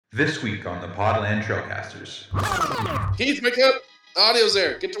This week on the Podland Trailcasters. Keith, wake up! Audio's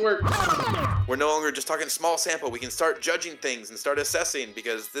there. Get to work. We're no longer just talking small sample. We can start judging things and start assessing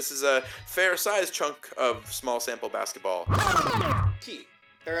because this is a fair-sized chunk of small sample basketball. Keith,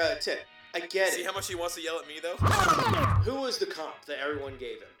 or Tim, I get See it. how much he wants to yell at me, though? Who was the comp that everyone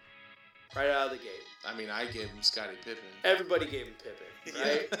gave him? Right out of the gate. I mean, I gave him Scottie Pippen. Everybody gave him Pippen,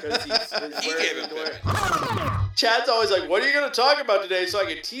 right? Because he's He gave him Pippen. Chad's always like, what are you going to talk about today so I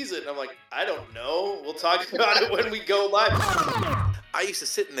can tease it? And I'm like, I don't know. We'll talk about it when we go live. I used to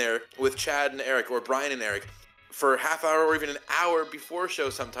sit in there with Chad and Eric, or Brian and Eric, for a half hour or even an hour before show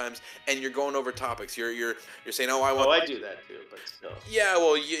sometimes, and you're going over topics. You're saying, oh, I want... Oh, I do that too, but still. Yeah,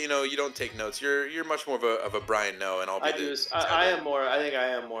 well, you know, you don't take notes. You're much more of a Brian No, and I'll be I think I am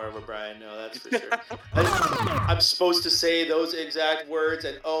more of a Brian No, that's for sure. I'm supposed to say those exact words,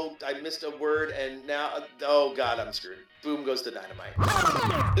 and oh, I missed a word, and now, oh God, I'm screwed. Boom goes the dynamite.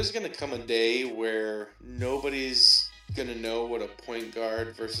 There's going to come a day where nobody's going to know what a point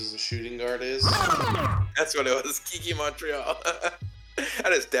guard versus a shooting guard is. That's what it was, Kiki Montreal.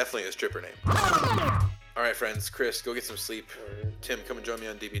 That is definitely a stripper name. All right, friends. Chris, go get some sleep. Tim, come and join me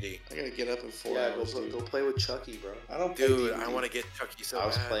on DVD. I got to get up in 4 Yeah, hours, go play with Chucky, bro. I don't play Dude, DVD. I want to get Chucky so I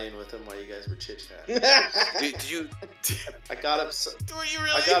was bad. playing with him while you guys were chit-chatting. Did you... I got up. Were you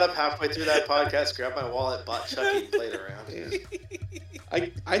really? I got up halfway through that podcast, grabbed my wallet, bought Chucky, and played around.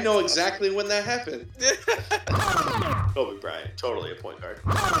 I know exactly when that happened. Kobe Bryant, totally a point guard.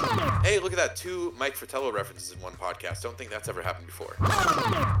 Hey, look at that. 2 Mike Fratello references in one podcast. Don't think that's ever happened before.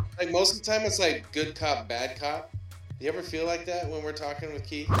 Like, most of the time, it's like good cop, bad cop. You ever feel like that when we're talking with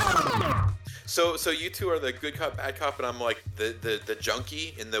Keith? So you two are the good cop, bad cop, and I'm like the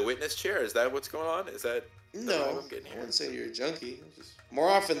junkie in the witness chair? Is that what's going on? Is that... No, I'm getting I here. wouldn't say you're a junkie. Just, more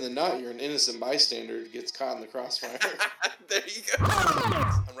often than not, you're an innocent bystander who gets caught in the crossfire. There you go.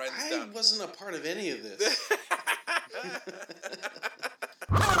 I'm writing this I down. wasn't a part of any of this.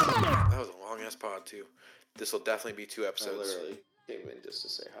 That was a long ass pod too. This will definitely be 2 I episodes. literally came in just to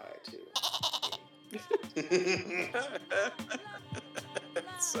say hi, too.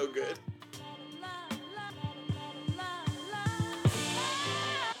 It's so good.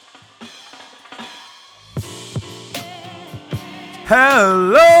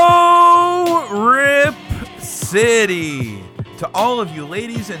 Hello, Rip City! To all of you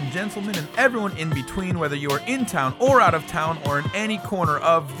ladies and gentlemen and everyone in between, whether you are in town or out of town or in any corner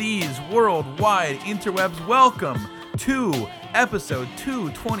of these worldwide interwebs, welcome to episode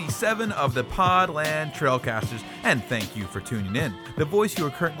 227 of the Podland Trailcasters, and thank you for tuning in. The voice you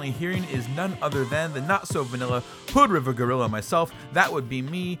are currently hearing is none other than the not-so-vanilla Hood River Gorilla myself. That would be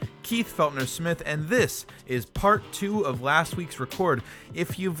me, Keith Feltner Smith, and this is part 2 of last week's record.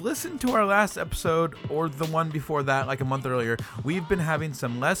 If you've listened to our last episode, or the one before that, like a month earlier, we've been having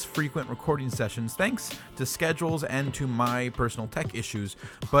some less frequent recording sessions thanks to schedules and to my personal tech issues,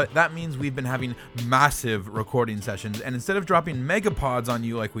 but that means we've been having massive recording sessions, and instead of dropping megapods on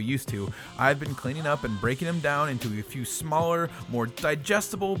you like we used to, I've been cleaning up and breaking them down into a few smaller, more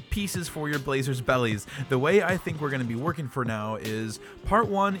digestible pieces for your Blazers bellies. The way I think we're going to be working for now is part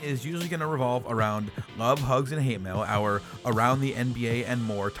 1 is usually going to revolve around love, hugs, and hate mail, our around the NBA and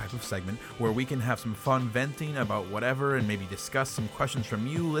more type of segment where we can have some fun venting about whatever and maybe discuss some questions from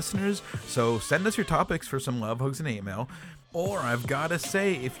you listeners. So send us your topics for some love, hugs, and hate mail. Or I've got to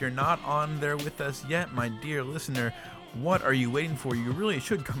say, if you're not on there with us yet, my dear listener, what are you waiting for? You really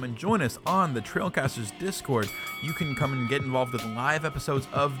should come and join us on the Trailcasters Discord. You can come and get involved with live episodes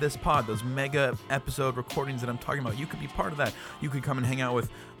of this pod, those mega episode recordings that I'm talking about. You could be part of that. You could come and hang out with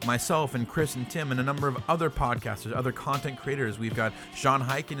myself and Chris and Tim and a number of other podcasters, other content creators. We've got Sean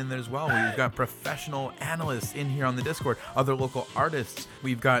Hyken in there as well. We've got professional analysts in here on the Discord, other local artists.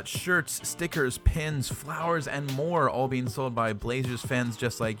 We've got shirts, stickers, pins, flowers, and more, all being sold by Blazers fans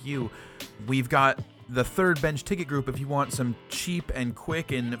just like you. We've got the Third Bench Ticket Group if you want some cheap and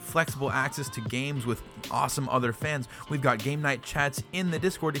quick and flexible access to games with awesome other fans. We've got game night chats in the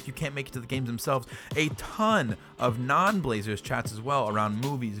Discord if you can't make it to the games themselves. A ton of non-Blazers chats as well around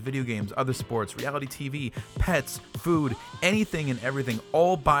movies, video games, other sports, reality TV, pets, food, anything and everything,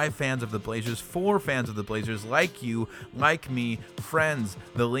 all by fans of the Blazers, for fans of the Blazers like you, like me, friends.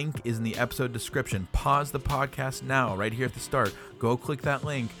 The link is in the episode description. Pause the podcast now, right here at the start. Go click that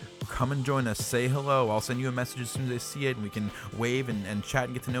link. Come and join us. Say hello. I'll send you a message as soon as I see it, and we can wave and chat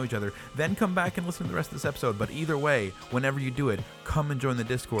and get to know each other. Then come back and listen to the rest of this episode. But either way, whenever you do it, come and join the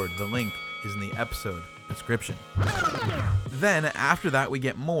Discord. The link is in the episode description. Then, after that, we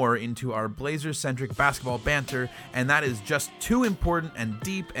get more into our Blazers-centric basketball banter, and that is just too important and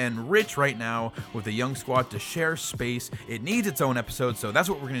deep and rich right now with the young squad to share space. It needs its own episode, so that's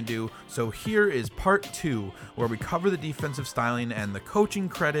what we're going to do. So here is part 2, where we cover the defensive styling and the coaching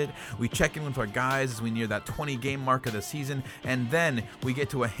credit. We check in with our guys as we near that 20-game mark of the season, and then we get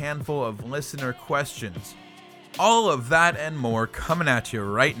to a handful of listener questions. All of that and more coming at you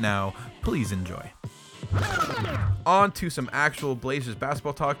right now. Please enjoy. On to some actual Blazers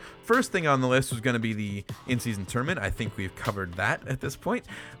basketball talk. First thing on the list was going to be the in-season tournament. I think we've covered that at this point.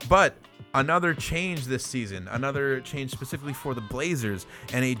 But another change this season, another change specifically for the Blazers,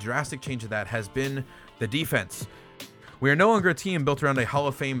 and a drastic change of that has been the defense. We are no longer a team built around a Hall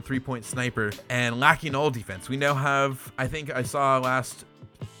of Fame three-point sniper and lacking all defense. We now have, I think I saw last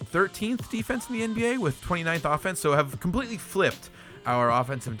 13th defense in the NBA with 29th offense, so have completely flipped our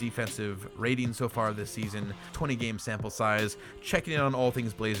offensive defensive rating so far this season. 20-game sample size, checking in on all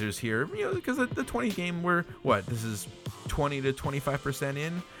things Blazers here, because the 20-game, this is 20 to 25%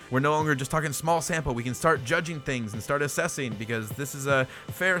 in. We're no longer just talking small sample. We can start judging things and start assessing, because this is a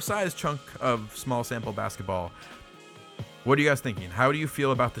fair size chunk of small sample basketball. What are you guys thinking? How do you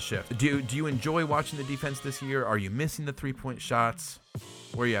feel about the shift? Do you enjoy watching the defense this year? Are you missing the three-point shots?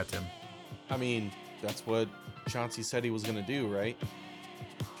 Where are you at, Tim? I mean, that's what Chauncey said he was going to do, right?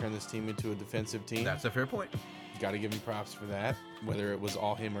 Turn this team into a defensive team. That's a fair point. Got to give him props for that, whether it was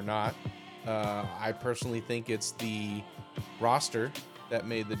all him or not. I personally think it's the roster that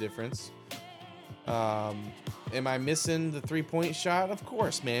made the difference. Am I missing the three-point shot? Of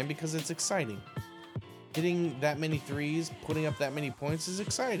course, man, because it's exciting. Hitting that many threes, putting up that many points is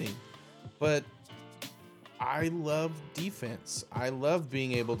exciting. But I love defense. I love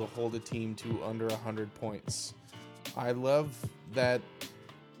being able to hold a team to under 100 points. I love that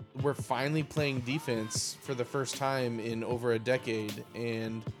we're finally playing defense for the first time in over a decade.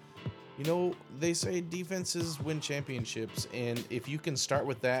 And, they say defenses win championships. And if you can start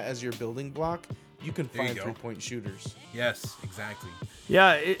with that as your building block, you can find three-point shooters. Yes, exactly.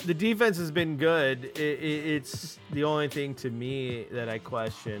 Yeah, the defense has been good. It's the only thing to me that I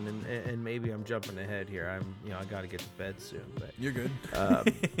question, and maybe I'm jumping ahead here. I got to get to bed soon. But you're good.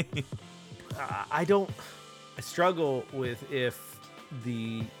 I struggle with if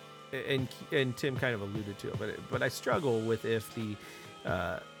the and Tim kind of alluded to it, but I struggle with if the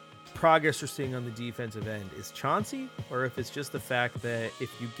progress we're seeing on the defensive end is Chauncey, or if it's just the fact that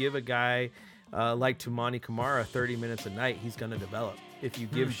if you give a guy like Toumani Camara 30 minutes a night, he's going to develop. If you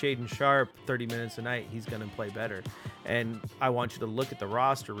give Shaedon Sharpe 30 minutes a night, he's going to play better. And I want you to look at the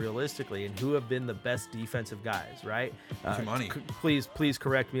roster realistically and who have been the best defensive guys, right? Please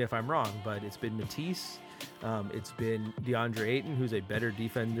correct me if I'm wrong, but it's been Matisse. It's been DeAndre Ayton, who's a better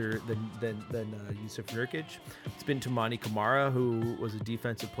defender than Jusuf Nurkic. It's been Toumani Camara, who was a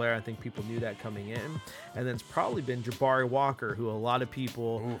defensive player. I think people knew that coming in. And then it's probably been Jabari Walker, who a lot of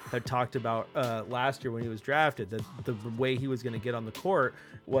people had talked about last year when he was drafted, that the way he was going to get on the court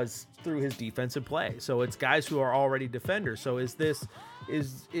was through his defensive play. So it's guys who are already defenders. So is this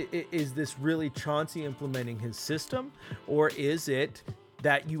really Chauncey implementing his system, or is it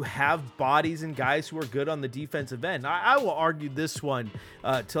that you have bodies and guys who are good on the defensive end? I will argue this one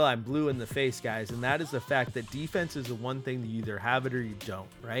till I'm blue in the face, guys, and that is the fact that defense is the one thing that you either have it or you don't,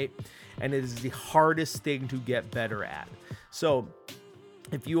 right? And it is the hardest thing to get better at. So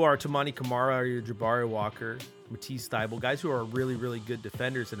if you are Toumani Camara or you're Jabari Walker, Matisse Thybulle, guys who are really, really good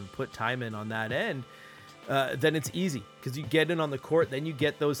defenders and have put time in on that end, then it's easy because you get in on the court, then you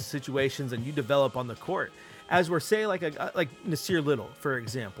get those situations and you develop on the court. As we're saying, like Nasir Little, for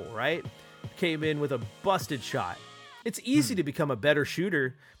example, right? Came in with a busted shot. It's easy to become a better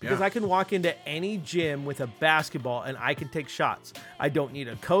shooter because I can walk into any gym with a basketball and I can take shots. I don't need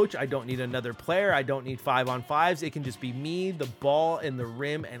a coach. I don't need another player. I don't need 5-on-5s. It can just be me, the ball, and the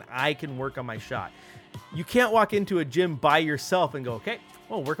rim, and I can work on my shot. You can't walk into a gym by yourself and go, okay,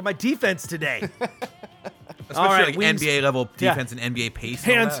 well, work on my defense today. Especially NBA level defense and NBA pace.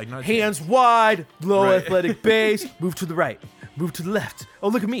 Hands wide, low athletic base, move to the right, move to the left. Oh,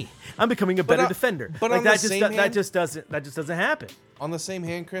 look at me. I'm becoming a better defender. But like that just doesn't happen. On the same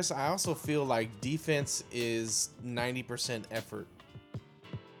hand, Chris, I also feel like defense is 90% effort.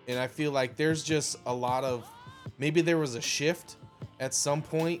 And I feel like there's just a lot of, maybe there was a shift at some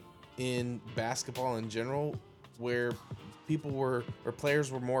point in basketball in general where players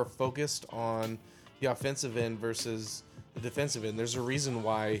were more focused on the offensive end versus the defensive end. There's a reason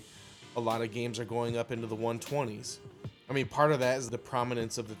why a lot of games are going up into the 120s. I mean, part of that is the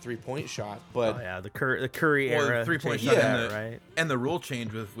prominence of the 3-point shot, but Oh yeah, the Curry Well, era. 3-point changed shot yeah. and the, right? and the rule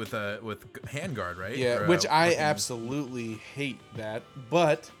change with handguard, right? yeah, Or, which I fucking- absolutely hate that.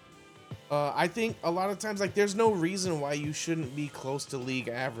 But I think a lot of times, like, there's no reason why you shouldn't be close to league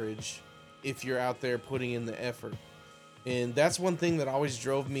average if you're out there putting in the effort. And that's one thing that always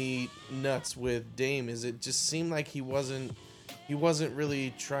drove me nuts with Dame, is it just seemed like he wasn't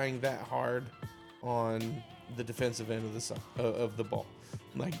really trying that hard on the defensive end of the ball.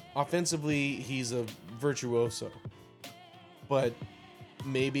 Like, offensively, he's a virtuoso, but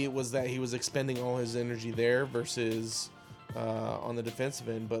maybe it was that he was expending all his energy there versus on the defensive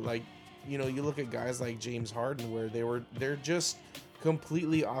end. But, like, you know, you look at guys like James Harden, where they're just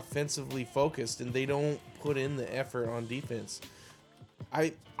completely offensively focused and they don't put in the effort on defense.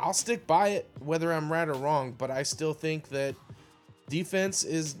 I'll stick by it whether I'm right or wrong, but I still think that defense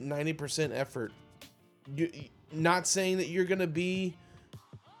is 90% effort. Not saying that you're gonna be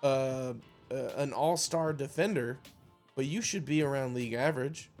an all-star defender, but you should be around league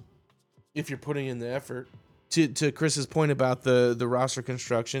average if you're putting in the effort. To Chris's point about the roster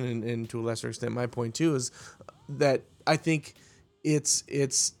construction, and to a lesser extent my point too, is that I think it's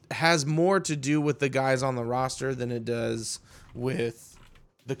has more to do with the guys on the roster than it does with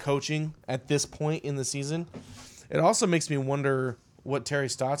the coaching at this point in the season. It also makes me wonder what Terry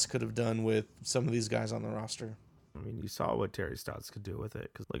Stotts could have done with some of these guys on the roster. I mean, you saw what Terry Stotts could do with it,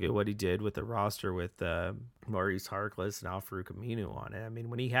 because look at what he did with the roster with Maurice Harkless and Al-Farouq Aminu on it. I mean,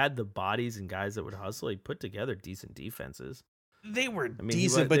 when he had the bodies and guys that would hustle, he put together decent defenses. They were I mean,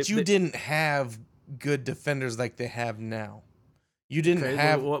 decent, but you didn't have good defenders like they have now. You didn't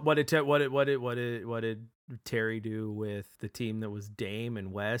have what did Terry do with the team that was Dame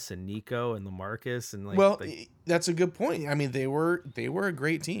and Wes and Nico and LaMarcus and that's a good point. I mean, they were a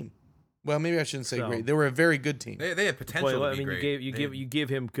great team. Well, maybe I shouldn't say great. They were a very good team. They had potential to be I mean, great. you give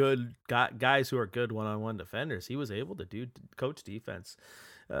him good guys who are good one-on-one defenders. He was able to coach defense.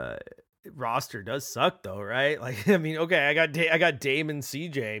 Roster does suck though, right? Like, I mean, okay, I got Dame and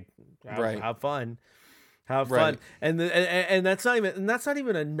CJ. Right. Have fun. Right. And that's not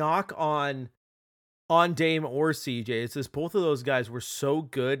even a knock on Dame or CJ. It's just both of those guys were so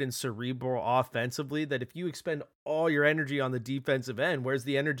good and cerebral offensively that if you expend all your energy on the defensive end, where's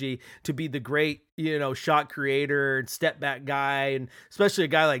the energy to be the great, shot creator and step back guy, and especially a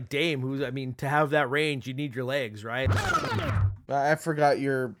guy like Dame, who's, I mean, to have that range, you need your legs, right? I forgot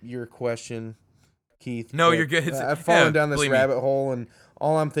your question, Keith. No, but you're good. I've fallen down this believe me. rabbit hole, and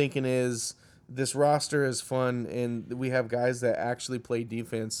all I'm thinking is this roster is fun, and we have guys that actually play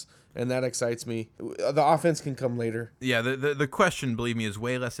defense, and that excites me. The offense can come later. Yeah, the question, believe me, is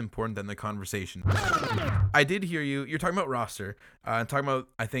way less important than the conversation. I did hear you. You're talking about roster. Talking about,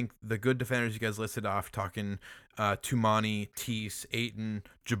 I think, the good defenders you guys listed off, talking Tumani, Tease, Ayton,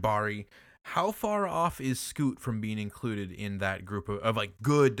 Jabari. How far off is Scoot from being included in that group of like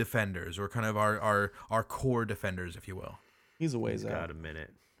good defenders, or kind of our core defenders, if you will? He's a ways He's out. got a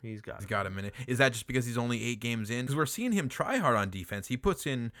minute. He's got a minute. Is that just because he's only 8 games in? Because we're seeing him try hard on defense. He's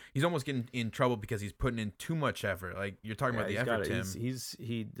almost getting in trouble because he's putting in too much effort. Like, you're talking about the effort, Tim.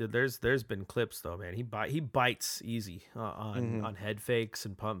 There's been clips though, man. He bites easy on head fakes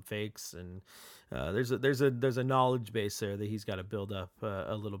and pump fakes, and there's a knowledge base there that he's got to build up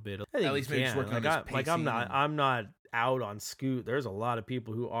a little bit. At least maybe just working on his pacing. I'm not out on Scoot. There's a lot of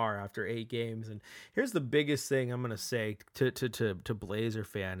people who are after 8 games, and here's the biggest thing I'm gonna say to Blazer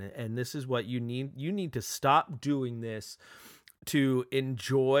fan, and this is what you need to stop doing this to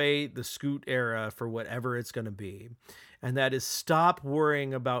enjoy the Scoot era for whatever it's gonna be, and that is stop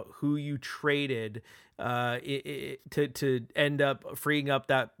worrying about who you traded to end up freeing up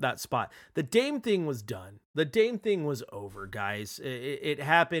that spot. The Dame thing was done. The Dame thing was over, guys. It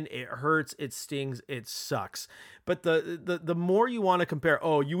happened. It hurts. It stings. It sucks. But the more you want to compare,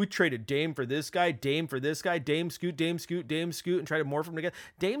 you would trade a Dame for this guy, Dame for this guy, Dame Scoot, Dame Scoot, Dame Scoot, and try to morph them together.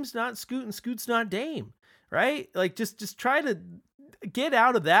 Dame's not Scoot and Scoot's not Dame, right? Like, just try to get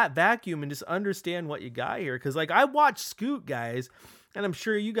out of that vacuum and just understand what you got here. Because, like, I watched Scoot, guys, and I'm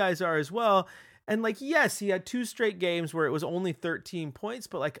sure you guys are as well. And, like, yes, he had 2 straight games where it was only 13 points,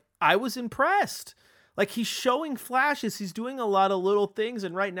 but, like, I was impressed. Like, he's showing flashes. He's doing a lot of little things,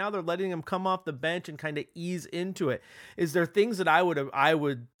 and right now they're letting him come off the bench and kind of ease into it. Is there things that I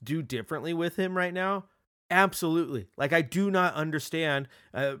would do differently with him right now? Absolutely. Like, I do not understand.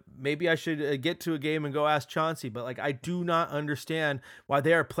 Maybe I should get to a game and go ask Chauncey, but, like, I do not understand why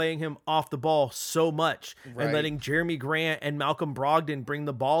they are playing him off the ball so much and letting Jeremy Grant and Malcolm Brogdon bring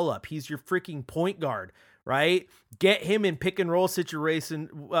the ball up. He's your freaking point guard, right? Get him in pick and roll situations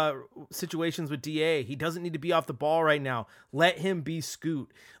with DA. He doesn't need to be off the ball right now. Let him be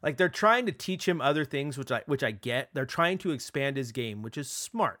Scoot. Like, they're trying to teach him other things, which I get. They're trying to expand his game, which is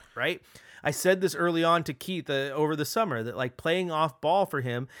smart, right? I said this early on to Keith over the summer that like playing off ball for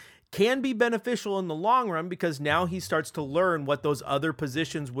him can be beneficial in the long run because now he starts to learn what those other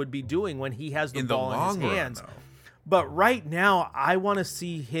positions would be doing when he has the ball in his hands. But right now, I want to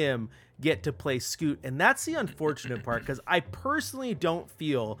see him get to play Scoot. And that's the unfortunate part because I personally don't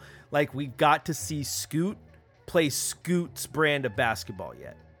feel like we got to see Scoot play Scoot's brand of basketball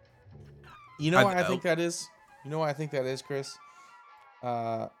yet. You know what I think that is? You know what I think that is, Chris?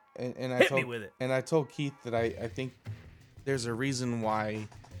 And Hit me with it. And I told Keith that I think there's a reason why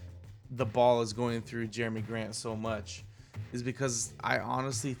the ball is going through Jeremy Grant so much is because I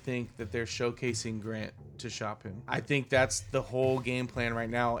honestly think that they're showcasing Grant to shop him. I think that's the whole game plan right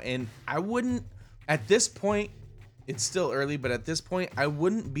now. And I wouldn't, at this point, it's still early, but at this point, I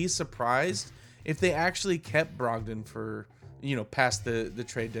wouldn't be surprised if they actually kept Brogdon for, past the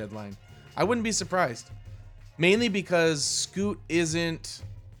trade deadline. I wouldn't be surprised. Mainly because Scoot isn't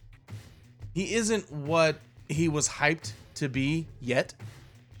what he was hyped to be yet.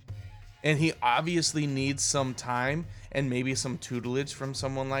 And he obviously needs some time and maybe some tutelage from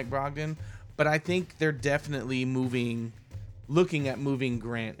someone like Brogdon. But I think they're definitely looking at moving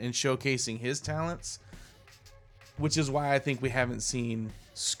Grant and showcasing his talents, which is why I think we haven't seen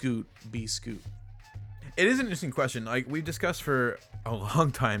Scoot be Scoot. It is an interesting question. Like we've discussed for a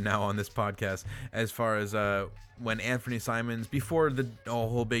long time now on this podcast, as far as when Anthony Simons, before the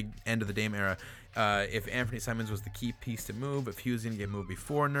whole big end of the Dame era, if Anthony Simons was the key piece to move, if he was going to get moved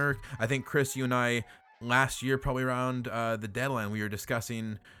before Nurk. I think, Chris, you and I last year, probably around the deadline, we were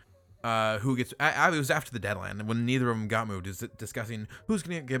discussing who gets. It was after the deadline when neither of them got moved. Is discussing who's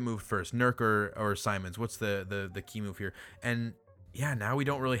going to get moved first, Nurk or Simons. What's the key move here? And yeah, now we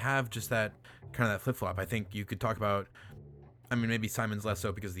don't really have just that kind of that flip flop. I think you could talk about. I mean, maybe Simons less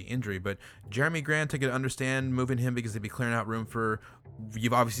so because of the injury, but Jeremy Grant, I could understand moving him because they'd be clearing out room for.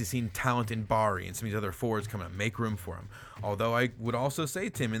 You've obviously seen talent in Bari and some of these other forwards coming up, make room for him. Although I would also say,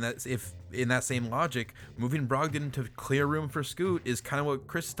 Tim, if in that same logic, moving Brogdon to clear room for Scoot is kind of what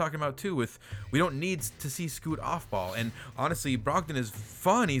Chris is talking about too. With we don't need to see Scoot off ball, and honestly, Brogdon is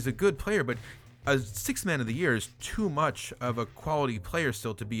fun. He's a good player, but a sixth man of the year is too much of a quality player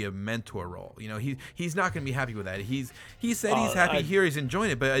still to be a mentor role. He's not going to be happy with that. He said he's happy here, he's enjoying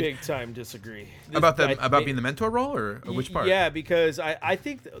it, but big time disagree about being the mentor role or which part? Yeah, because I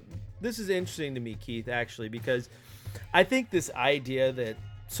think this is interesting to me, Keith, actually, because I think this idea that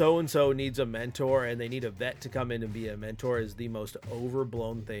so-and-so needs a mentor and they need a vet to come in and be a mentor is the most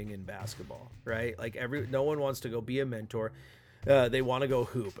overblown thing in basketball, right? Like no one wants to go be a mentor. They want to go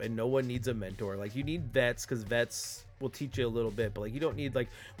hoop, and no one needs a mentor. Like, you need vets because vets will teach you a little bit, but like, you don't need like,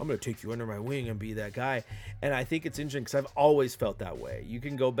 I'm going to take you under my wing and be that guy. And I think it's interesting because I've always felt that way. You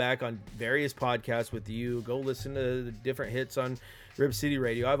can go back on various podcasts with you, go listen to the different hits on Rip City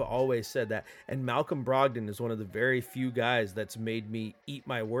Radio. I've always said that. And Malcolm Brogdon is one of the very few guys that's made me eat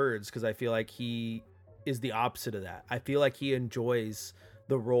my words because I feel like he is the opposite of that. I feel like he enjoys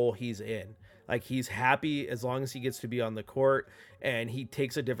the role he's in. Like, he's happy as long as he gets to be on the court, and he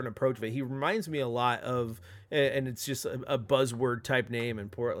takes a different approach of it. He reminds me a lot of, and it's just a buzzword type name in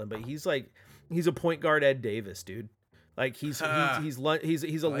Portland, but he's a point guard Ed Davis, dude. Like, he's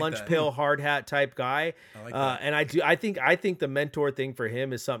a lunch pill, hard hat type guy. I like that. And I think the mentor thing for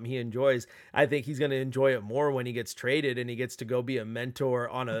him is something he enjoys. I think he's going to enjoy it more when he gets traded and he gets to go be a mentor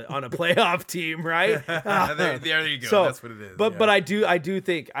on a playoff team, right? there you go. So, that's what it is. But I do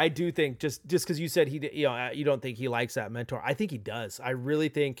think just because you said you don't think he likes that mentor. I think he does. I really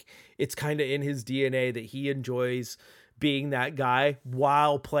think it's kind of in his DNA that he enjoys being that guy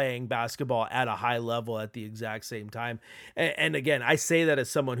while playing basketball at a high level at the exact same time. And again, I say that as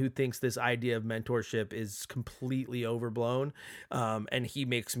someone who thinks this idea of mentorship is completely overblown. And he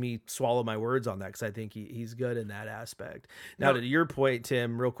makes me swallow my words on that because I think he's good in that aspect. Now, to your point,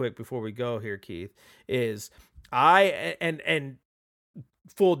 Tim, real quick before we go here, Keith, is and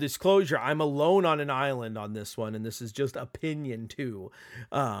full disclosure, I'm alone on an island on this one, and this is just opinion too.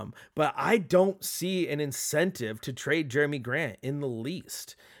 But I don't see an incentive to trade Jeremy Grant in the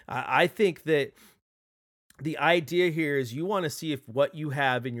least. I think that the idea here is you want to see if what you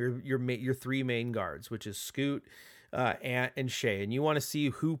have in your three main guards, which is Scoot, Ant and Shea, and you want to see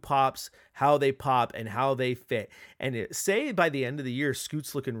who pops, how they pop, and how they fit. And say by the end of the year,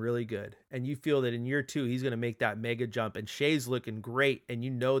 Scoot's looking really good, and you feel that in year 2 he's going to make that mega jump, and Shea's looking great, and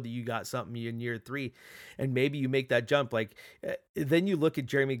you know that you got something in year 3, and maybe you make that jump. Like then you look at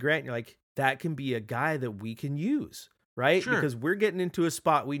Jeremy Grant, and you're like, that can be a guy that we can use. Right? Sure. Because we're getting into a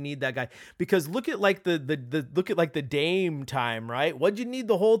spot we need that guy. Because look at like the Dame time, right? What'd you need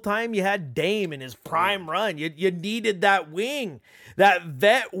the whole time you had Dame in his prime run? You needed that wing, that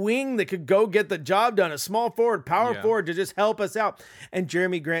vet wing that could go get the job done, a small forward, power forward to just help us out. And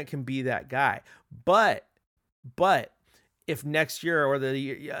Jeremy Grant can be that guy. But if next year or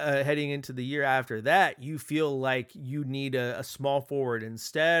the heading into the year after that, you feel like you need a small forward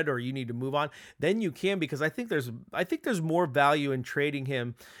instead, or you need to move on, then you can, because I think there's more value in trading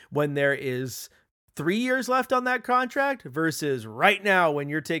him when there is 3 years left on that contract versus right now when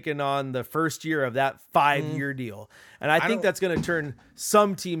you're taking on the first year of that 5-year deal. And I think that's going to turn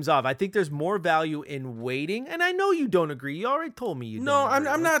some teams off. I think there's more value in waiting. And I know you don't agree. You already told me you don't. No, I'm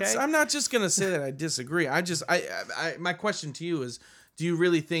agree, not. okay? I'm not just going to say that I disagree. I my question to you is, do you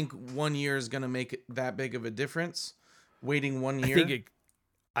really think 1 year is going to make that big of a difference? Waiting 1 year?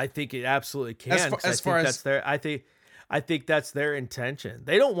 I think it absolutely can. I think that's their intention.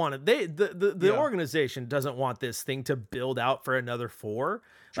 They don't want to. The organization doesn't want this thing to build out for another 4.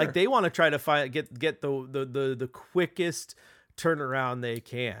 Sure. Like they want to try to get the quickest turnaround they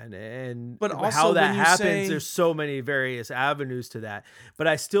can. And but also how that happens, say, there's so many various avenues to that. But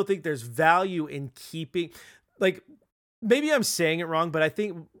I still think there's value in keeping. Like maybe I'm saying it wrong, but I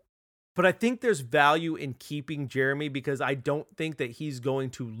think there's value in keeping Jeremy, because I don't think that he's going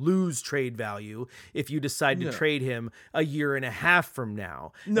to lose trade value if you decide to trade him a year and a half from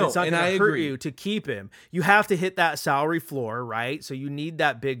now. No, it's not going to hurt agree. you to keep him. You have to hit that salary floor, right? So you need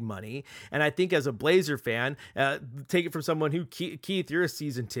that big money. And I think as a Blazer fan, take it from someone who, Keith, you're a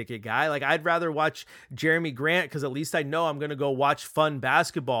season ticket guy. Like I'd rather watch Jeremy Grant, because at least I know I'm going to go watch fun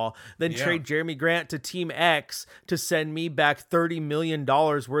basketball, than trade Jeremy Grant to Team X to send me back $30 million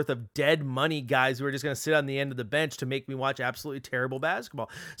worth of dead money guys who are just going to sit on the end of the bench to make me watch absolutely terrible basketball.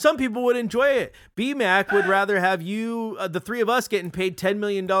 Some people would enjoy it. B-Mac would rather have you, the 3 of us, getting paid $10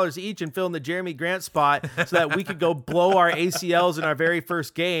 million each and filling the Jeremy Grant spot so that we could go blow our ACLs in our very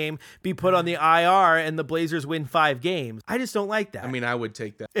first game, be put on the IR, and the Blazers win 5 games. I just don't like that. I mean, I would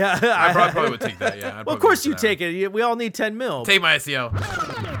take that. Yeah, I probably would take that. Yeah. Well, of course you take it. We all need 10 mil. Take my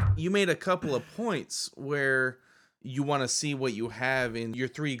ACL. You made a couple of points where you want to see what you have in your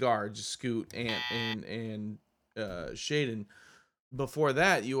 3 guards, Scoot, Ant, and Shaedon. Before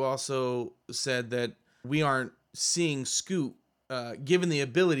that, you also said that we aren't seeing Scoot given the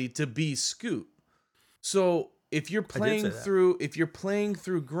ability to be Scoot. So if you're playing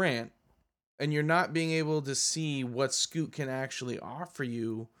through Grant and you're not being able to see what Scoot can actually offer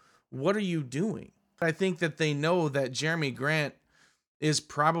you, what are you doing? I think that they know that Jeremy Grant is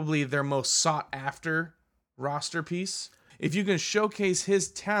probably their most sought after roster piece. If you can showcase his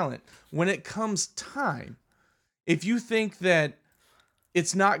talent when it comes time, if you think that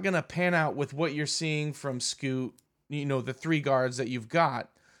it's not going to pan out with what you're seeing from Scoot, the 3 guards that you've got,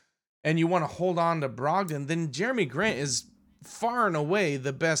 and you want to hold on to Brogdon, then Jeremy Grant is far and away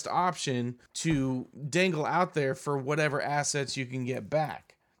the best option to dangle out there for whatever assets you can get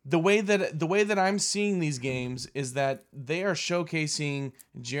back. The way that I'm seeing these games is that they are showcasing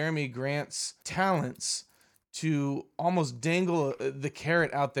Jeremy Grant's talents to almost dangle the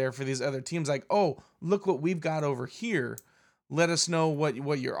carrot out there for these other teams. Like, oh, look what we've got over here. Let us know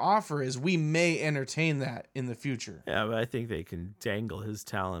what your offer is. We may entertain that in the future. Yeah, but I think they can dangle his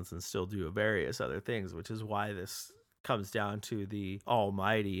talents and still do various other things, which is why this comes down to the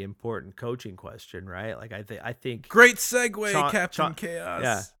almighty important coaching question, right? Like I think great segue, Captain Chaos.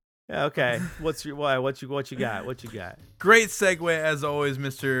 Yeah. Yeah, okay. What you got? Great segue as always,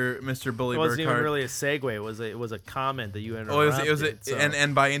 Mr. Bully Burkhart. It wasn't even really a segue. It was a comment that you interrupted.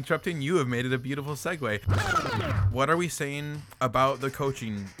 And by interrupting, you have made it a beautiful segue. What are we saying about the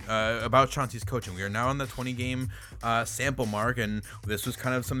coaching? About Chauncey's coaching? We are now on the 20-game sample mark, and this was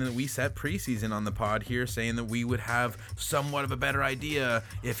kind of something that we set preseason on the pod here, saying that we would have somewhat of a better idea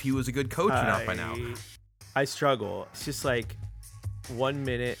if he was a good coach or not by now. I struggle. It's just like 1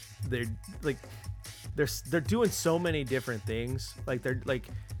 minute they're doing so many different things. Like they're like,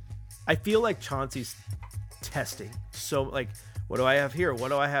 I feel like Chauncey's testing. So like, what do I have here? What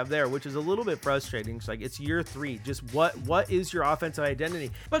do I have there? Which is a little bit frustrating. It's like, it's year 3. Just what is your offensive identity?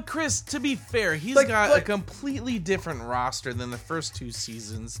 But Chris, to be fair, he's got a completely different roster than the first 2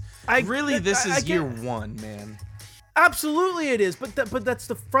 seasons. This is year 1, man. Absolutely, it is. But that's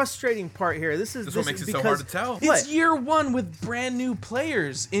the frustrating part here. This what makes is it so hard to tell. What? It's year one with brand new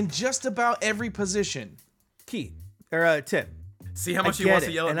players in just about every position. Keith or Tim. See how much I he wants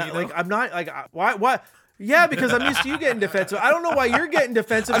get to it. yell at And me, I, though? like I'm not like why. Yeah, because I'm used to you getting defensive. I don't know why you're getting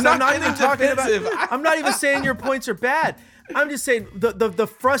defensive. I'm I'm not not even getting talking defensive. about. I'm not even saying your points are bad. I'm just saying the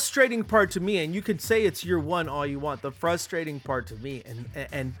frustrating part to me, and you can say it's year one all you want. The frustrating part to me,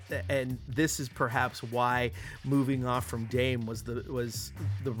 and this is perhaps why moving off from Dame was the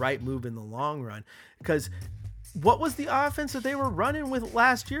right move in the long run, because what was the offense that they were running with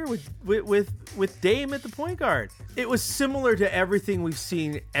last year with Dame at the point guard? It was similar to everything we've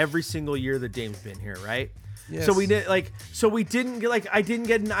seen every single year that Dame's been here, right? Yes. So we didn't get I didn't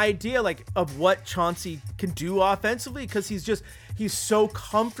get an idea of what Chauncey can do offensively, because he's so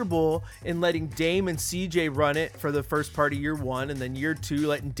comfortable in letting Dame and CJ run it for the first part of year one, and then year two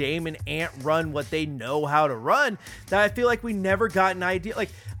letting Dame and Ant run what they know how to run, that I feel like we never got an idea.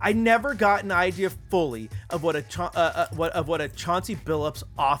 Like I never got an idea fully of what a Chauncey Billups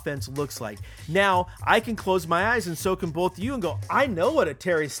offense looks like. Now I can close my eyes, and so can both you, and go, I know what a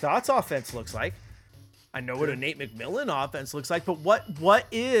Terry Stotts offense looks like. I know what a Nate McMillan offense looks like, but what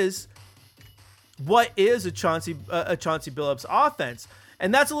is a Chauncey Billups offense?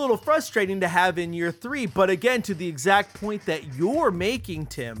 And that's a little frustrating to have in year three. But again, to the exact point that you're making,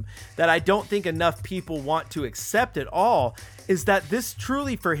 Tim, that I don't think enough people want to accept at all, is that this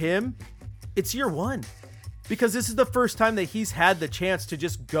truly for him, it's year one. Because this is the first time that he's had the chance to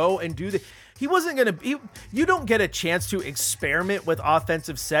just go and do the... He wasn't going to... You don't get a chance to experiment with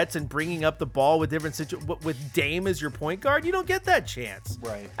offensive sets and bringing up the ball with different situations. With Dame as your point guard, you don't get that chance.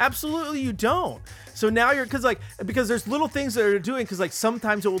 Right. Absolutely you don't. So now you're... Because there's little things that are doing, because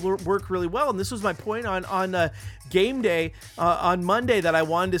sometimes it will work really well. And this was my point on game day on Monday that I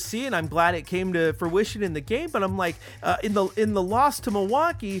wanted to see, and I'm glad it came to fruition in the game. But I'm like, in the loss to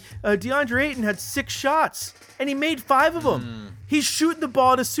Milwaukee, DeAndre Ayton had 6 shots, and he made 5 of them. He's shooting the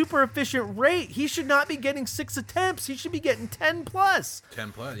ball at a super efficient rate. He should not be getting 6 attempts. He should be getting 10 plus.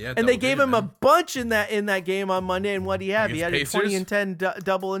 10 plus, yeah. And they gave him a bunch in that game on Monday. And what he had? He had a Pacers? 20 and 10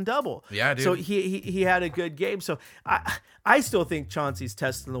 double and double. Yeah, dude. So he had a good game. So I still think Chauncey's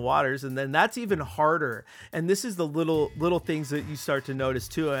testing the waters, and then that's even harder. And this is the little things that you start to notice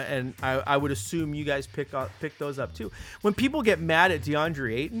too. And I would assume you guys pick those up too. When people get mad at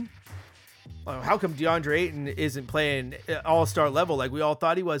DeAndre Ayton, how come DeAndre Ayton isn't playing all-star level like we all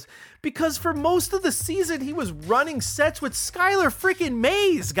thought he was? Because for most of the season, he was running sets with Skylar freaking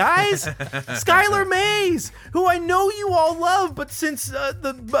Mays, guys. Skylar Mays, who I know you all love, but since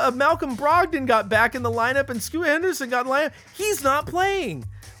Malcolm Brogdon got back in the lineup and Scoot Henderson got in the lineup, he's not playing.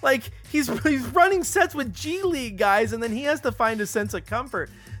 Like, he's running sets with G League guys, and then he has to find a sense of comfort.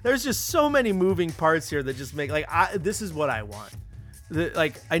 There's just so many moving parts here that just make, this is what I want.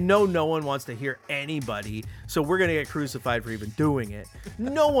 I know no one wants to hear anybody, so we're going to get crucified for even doing it.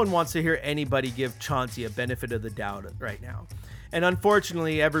 No one wants to hear anybody give Chauncey a benefit of the doubt right now. And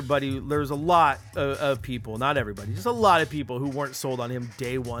unfortunately, there's a lot of people, not everybody, just a lot of people who weren't sold on him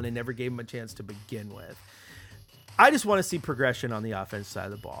day one and never gave him a chance to begin with. I just want to see progression on the offensive side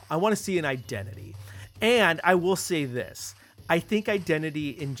of the ball. I want to see an identity. And I will say this. I think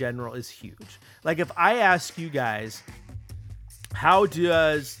identity in general is huge. Like, if I ask you guys, how do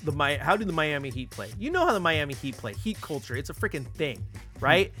the Miami Heat play? You know how the Miami Heat play. Heat culture. It's a freaking thing,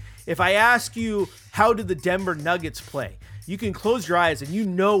 right? If I ask you, how do the Denver Nuggets play? You can close your eyes and you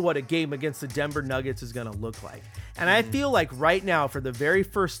know what a game against the Denver Nuggets is going to look like. And I feel like right now, for the very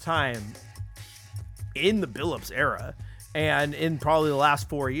first time in the Billups era, and in probably the last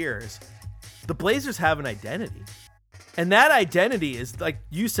 4 years, the Blazers have an identity. And that identity is, like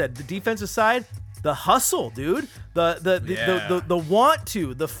you said, the defensive side, the hustle, dude. The want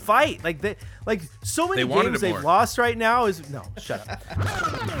to, the fight. So many games they've lost right now shut up.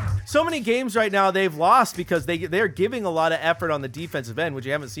 So many games right now they've lost because they're giving a lot of effort on the defensive end, which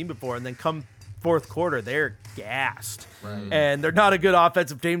you haven't seen before, and then come fourth quarter, they're gassed. Right. And they're not a good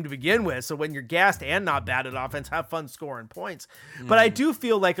offensive team to begin with. So when you're gassed and not bad at offense, have fun scoring points. But I do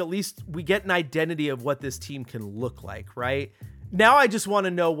feel like at least we get an identity of what this team can look like, right? Now I just want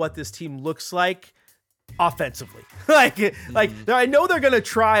to know what this team looks like offensively. I know they're going to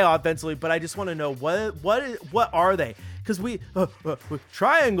try offensively, but I just want to know what are they? Because we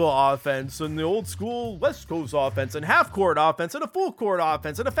triangle offense and the old school West Coast offense and half court offense and a full court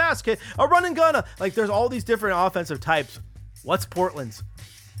offense and a fast kick, a run and gun. There's all these different offensive types. What's Portland's?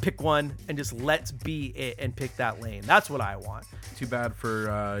 Pick one and just let's be it and pick that lane. That's what I want. Too bad for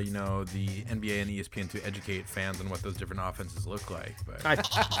the NBA and ESPN to educate fans on what those different offenses look like. But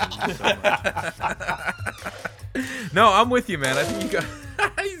No, I'm with you, man. I think you got.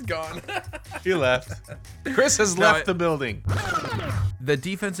 He's gone. He left. Chris has No, left the building. The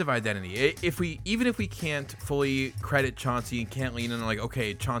defensive identity. Even if we can't fully credit Chauncey and can't lean in like,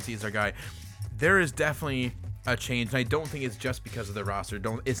 okay, Chauncey is our guy, there is definitely a change, and I don't think it's just because of the roster.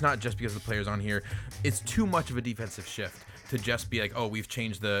 It's not just because of the players on here. It's too much of a defensive shift to just be like, oh, we've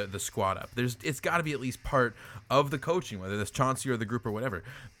changed the squad up. It's got to be at least part of the coaching, whether that's Chauncey or the group or whatever.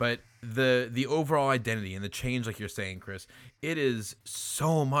 But the overall identity and the change, like you're saying, Chris, it is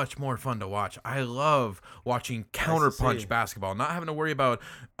so much more fun to watch. I love watching counterpunch basketball, not having to worry about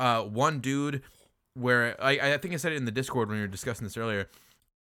one dude. Where I think I said it in the Discord when we were discussing this earlier.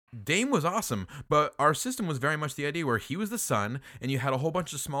 Dame was awesome, but our system was very much the idea where he was the sun, and you had a whole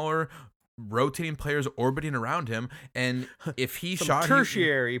bunch of smaller rotating players orbiting around him, and if he shot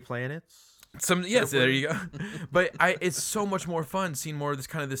tertiary planets. Yes, there you go. But it's so much more fun seeing more of this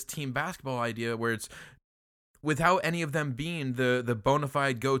kind of this team basketball idea where it's without any of them being the bona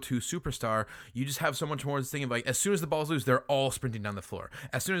fide go-to superstar. You just have so much more this thing of like, as soon as the ball's loose, they're all sprinting down the floor.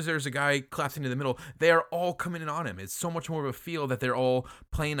 As soon as there's a guy collapsing in the middle, they are all coming in on him. It's so much more of a feel that they're all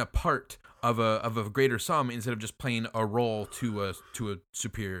playing a part of a greater sum instead of just playing a role to a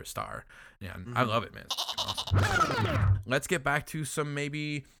superior star. Yeah, I love it, man. Awesome. Let's get back to some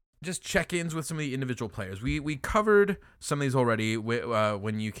maybe just check-ins with some of the individual players. We covered some of these already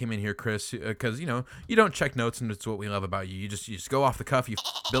when you came in here, Chris, because you don't check notes, and it's what we love about you. You just go off the cuff. You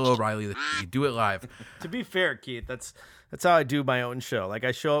Bill O'Reilly, you do it live. To be fair, Keith, that's how I do my own show. Like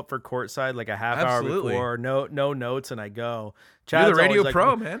I show up for courtside like a half hour before, no notes, and I go. You're the radio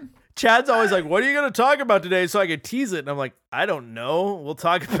pro, man. Chad's always like, "What are you going to talk about today?" So I could tease it, and I'm like, "I don't know. We'll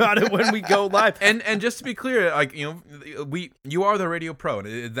talk about it when we go live." And just to be clear, like you are the radio pro.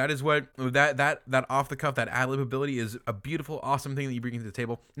 And that is what that off the cuff, that ad lib ability is a beautiful, awesome thing that you bring to the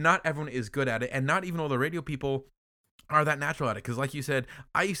table. Not everyone is good at it, and not even all the radio people are that natural at it. Because like you said,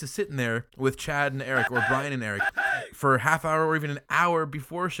 I used to sit in there with Chad and Eric or Brian and Eric for a half hour or even an hour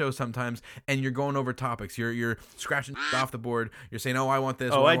before show sometimes, and you're going over topics. You're scratching off the board. You're saying, "Oh, I want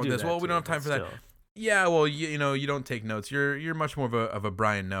this. Oh, I I want do this." that Well, we too, don't have time for but that. Yeah, well, you don't take notes. You're much more of a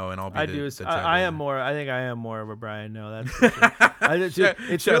Brian No, and I'll be. I the, do. the I am more. I think I am more of a Brian. No, that's for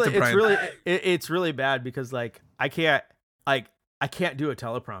sure. It's really bad because like I can't do a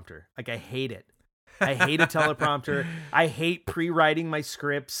teleprompter. Like I hate it. I hate a teleprompter. I hate pre-writing my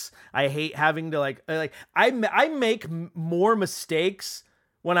scripts. I hate having to like I make more mistakes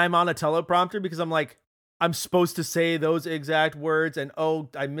when I'm on a teleprompter because I'm like, I'm supposed to say those exact words, and oh,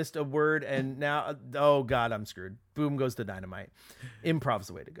 I missed a word, and now, oh God, I'm screwed. Boom goes the dynamite. Improv's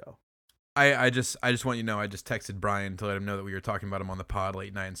the way to go. I just want you to know, I just texted Brian to let him know that we were talking about him on the pod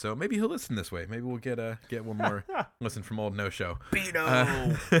late night, so maybe he'll listen this way. Maybe we'll get one more listen from old No Show.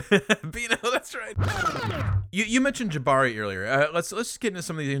 Bino, Bino, that's right. You mentioned Jabari earlier. Let's just get into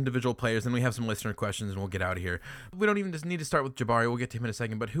some of the individual players, then we have some listener questions, and we'll get out of here. We don't even just need to start with Jabari. We'll get to him in a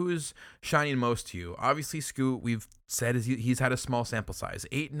second. But who is shining most to you? Obviously, Scoot. We've said he's had a small sample size.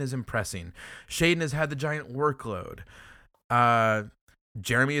 Ayton is impressing. Shaden has had the giant workload.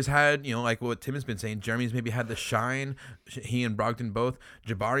 Jeremy has had, like what Tim has been saying, Jeremy's maybe had the shine. He and Brogdon both.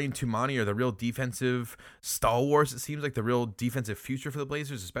 Jabari and Tumani are the real defensive stalwarts. It seems like the real defensive future for the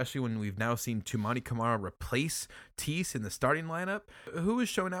Blazers, especially when we've now seen Tumani Kamara replace Tease in the starting lineup. Who is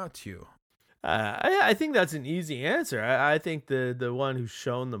showing out to you? I think that's an easy answer. I think the one who's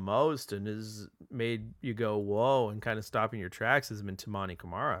shown the most and has made you go, whoa, and kind of stopping your tracks has been Tumani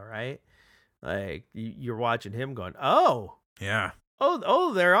Kamara, right? Like you're watching him going, oh. Yeah.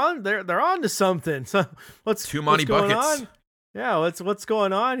 Oh, they're on to something. So what's too many buckets on? Yeah, what's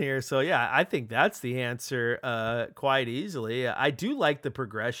going on here? So yeah, I think that's the answer quite easily. I do like the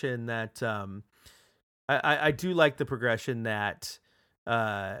progression that I do like the progression that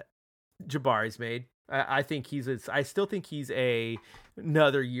Jabari's made. I think I still think he's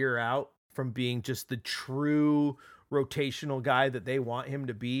another year out from being just the true rotational guy that they want him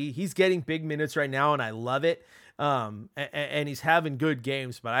to be. He's getting big minutes right now, and I love it. And he's having good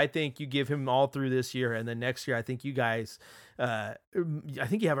games, but I think you give him all through this year, and then next year, I think you guys, I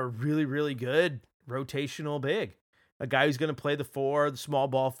think you have a really, really good rotational big, a guy who's going to play the 4, the small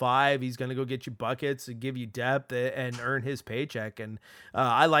ball 5. He's going to go get you buckets and give you depth and earn his paycheck. And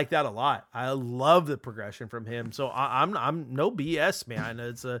I like that a lot. I love the progression from him. So I'm no BS, man.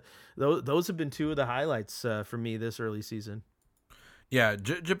 It's those have been two of the highlights for me this early season. Yeah,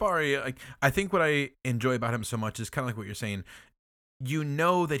 Jabari, I think what I enjoy about him so much is kind of like what you're saying. you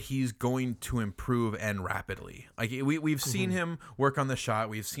know that he's going to improve and rapidly. Like we've seen him work on the shot.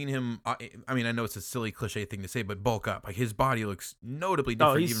 We've seen him. I mean, I know it's a silly cliche thing to say, but bulk up. Like his body looks notably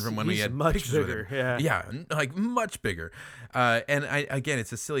different even from when we had much pictures bigger. with him. Yeah, like much bigger. And again,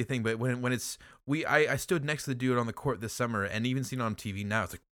 it's a silly thing, but when it's I stood next to the dude on the court this summer, and even seen it on TV now,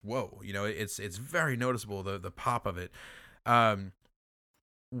 it's like whoa, it's very noticeable the pop of it.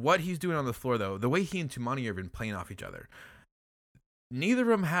 What he's doing on the floor though, the way he and Tumani have been playing off each other. Neither of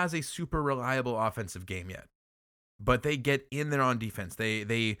them has a super reliable offensive game yet, but they get in there on defense.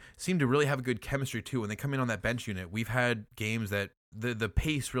 They seem to really have a good chemistry too. When they come in on that bench unit, we've had games that the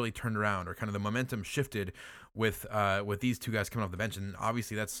pace really turned around, or kind of the momentum shifted with these two guys coming off the bench. And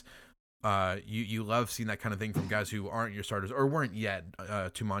obviously that's you love seeing that kind of thing from guys who aren't your starters or weren't yet.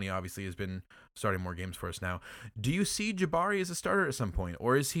 Tumani obviously has been starting more games for us now. Do you see Jabari as a starter at some point,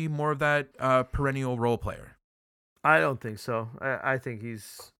 or is he more of that perennial role player? I don't think so. I think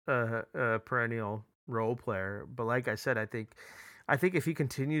he's a perennial role player. But like I said, I think if he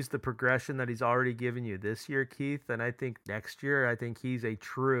continues the progression that he's already given you this year, Keith, then I think next year, I think he's a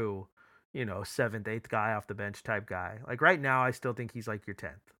true, 7th, 8th guy off the bench type guy. Like right now, I still think he's like your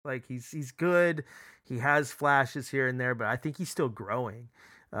 10th. Like he's good. He has flashes here and there, but I think he's still growing.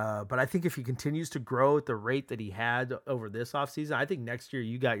 But I think if he continues to grow at the rate that he had over this offseason, I think next year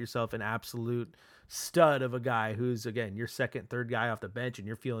you got yourself an absolute stud of a guy who's, again, your 2nd, 3rd guy off the bench, and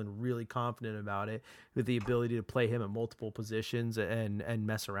you're feeling really confident about it with the ability to play him at multiple positions and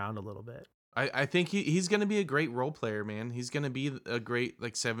mess around a little bit. I think he's going to be a great role player, man. He's going to be a great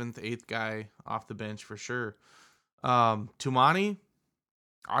 7th, 8th guy off the bench for sure. Tumani,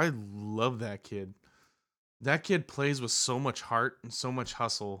 I love that kid. That kid plays with so much heart and so much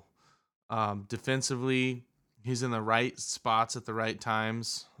hustle. Defensively, he's in the right spots at the right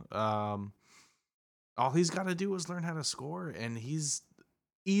times. All he's got to do is learn how to score, and he's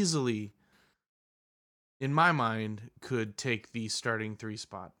easily, in my mind, could take the starting 3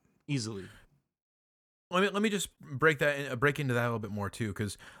 spot easily. Let me just break into that a little bit more too,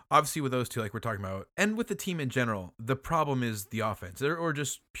 because obviously with those two, like we're talking about, and with the team in general, the problem is the offense, or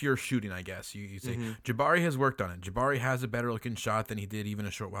just pure shooting, I guess you say. Jabari has worked on it. Jabari has a better looking shot than he did even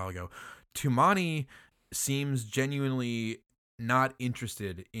a short while ago. Tumani seems genuinely not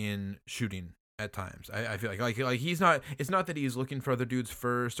interested in shooting at times. I feel like he's not. It's not that he's looking for other dudes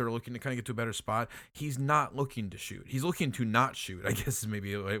first or looking to kind of get to a better spot. He's not looking to shoot. He's looking to not shoot, I guess is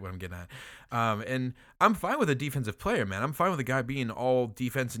maybe what I'm getting at. And I'm fine with a defensive player, man. I'm fine with a guy being all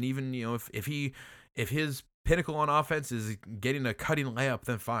defense, and even if his pinnacle on offense is getting a cutting layup,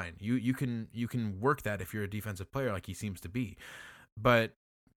 then fine. You can work that if you're a defensive player like he seems to be. But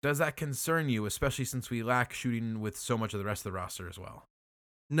does that concern you, especially since we lack shooting with so much of the rest of the roster as well?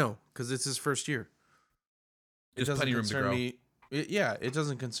 No, because it's his first year. Just plenty of room to grow. It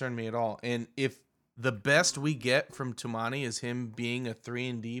doesn't concern me at all. And if the best we get from Tumani is him being a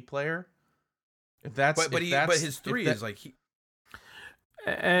 3-and-D player, but his 3 is like he.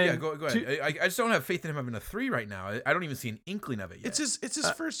 And go ahead. I just don't have faith in him having a 3 right now. I don't even see an inkling of it yet. It's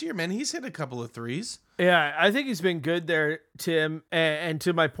his first year, man. He's hit a couple of 3s. Yeah, I think he's been good there, Tim. And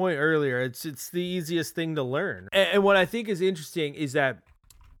to my point earlier, it's the easiest thing to learn. And what I think is interesting is that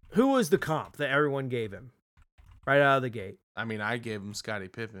who was the comp that everyone gave him right out of the gate? I mean, I gave him Scottie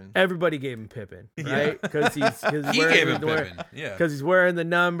Pippen. Everybody gave him Pippen, right? Because he gave him Pippen. Yeah, because he's wearing the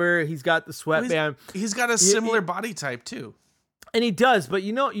number. He's got the sweatband. He's got a similar body type too. And he does, but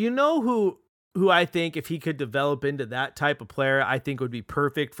you know who I think if he could develop into that type of player, I think would be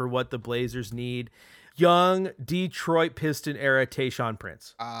perfect for what the Blazers need. Young Detroit Piston era Tayshaun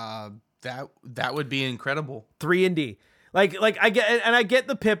Prince. That would be incredible. 3-and-D. Like I get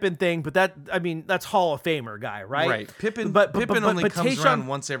the Pippen thing, but that's Hall of Famer guy, right? Right. Pippen only comes around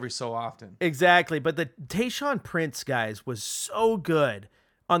once every so often. Exactly, but the Tayshaun Prince guys was so good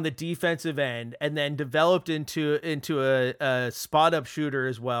on the defensive end, and then developed into a spot up shooter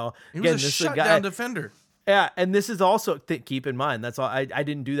as well. He was a shutdown defender. Yeah, and this is also keep in mind that's all. I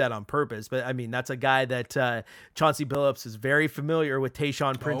didn't do that on purpose, but I mean that's a guy that Chauncey Billups is very familiar with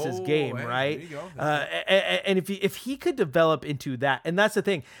Tayshaun Prince's game, right? There you go. And if he could develop into that, and that's the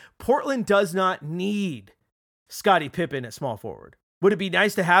thing, Portland does not need Scottie Pippen at small forward. Would it be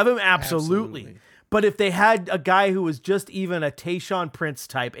nice to have him? Absolutely. But if they had a guy who was just even a Tayshaun Prince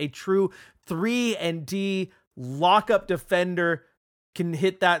type, a true 3-and-D lockup defender, can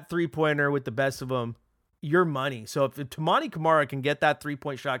hit that 3-pointer with the best of them, your money. So if Tumani Camara can get that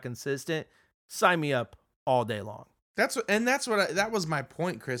 3-point shot consistent, sign me up all day long. That was my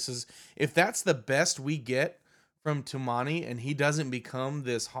point, Chris, is if that's the best we get from Tumani and he doesn't become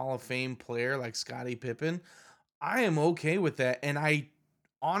this Hall of Fame player like Scottie Pippen, I am okay with that, and I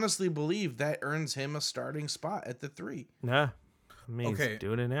honestly believe that earns him a starting spot at the 3. Nah, I mean, Okay. he's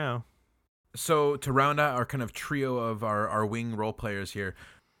doing it now. So to round out our kind of trio of our wing role players here,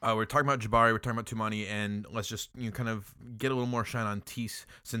 we're talking about Jabari, we're talking about Tumani, and let's just kind of get a little more shine on Tease,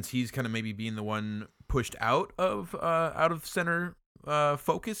 since he's kind of maybe being the one pushed out of center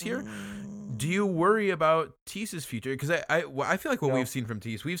focus here. Do you worry about Tease's future? Because I feel like what we've seen from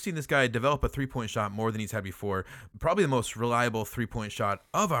Tease, we've seen this guy develop a 3-point shot more than he's had before. Probably the most reliable 3-point shot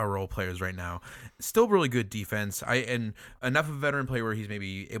of our role players right now. Still really good defense. And enough of a veteran player where he's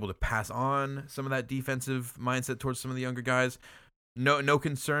maybe able to pass on some of that defensive mindset towards some of the younger guys. No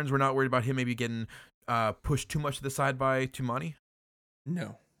concerns. We're not worried about him maybe getting pushed too much to the side by Tumani.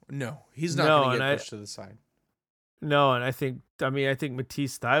 No, he's not going to get and pushed to the side. No, and I think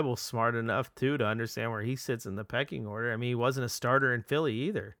Matisse Thybulle's smart enough too to understand where he sits in the pecking order. I mean, he wasn't a starter in Philly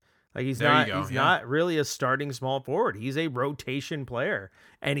either. Like he's not really a starting small forward. He's a rotation player,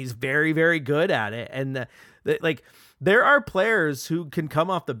 and he's very, very good at it. And there are players who can come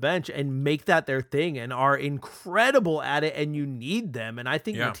off the bench and make that their thing and are incredible at it, and you need them. And I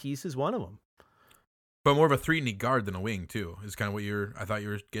think Matisse is one of them. But more of a 3-and-D guard than a wing too is kind of what I thought you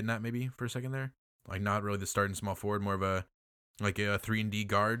were getting at maybe for a second there. Like not really the starting small forward, more of a 3-and-D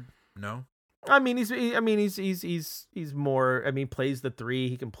guard. No. I mean, he's more. I mean, plays the 3.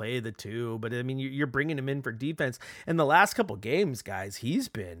 He can play the 2. But I mean, you're bringing him in for defense. And the last couple games, guys, he's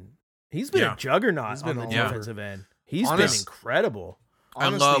been a juggernaut on the defensive end. He's been incredible.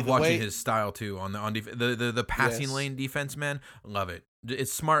 Honestly, I love watching his style too on the passing lane defense, man. Love it.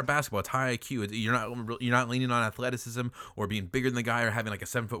 It's smart basketball. It's high IQ. You're not leaning on athleticism or being bigger than the guy or having like a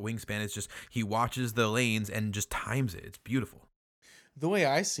 7-foot wingspan. It's just he watches the lanes and just times it. It's beautiful. The way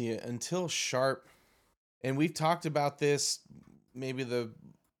I see it, until Sharp, and we've talked about this maybe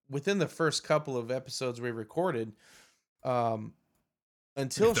within the first couple of episodes we recorded, until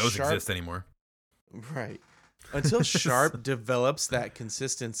if those Sharp exist anymore, right? Until Sharp develops that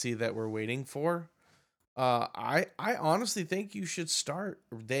consistency that we're waiting for, I honestly think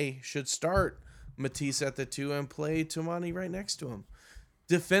they should start Matisse at the 2 and play Tumani right next to him.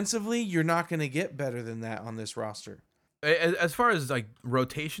 Defensively, you're not going to get better than that on this roster. As far as like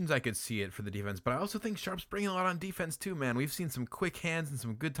rotations, I could see it for the defense, but I also think Sharp's bringing a lot on defense too, man. We've seen some quick hands and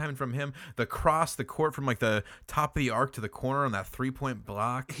some good timing from him. The cross the court from like the top of the arc to the corner on that 3-point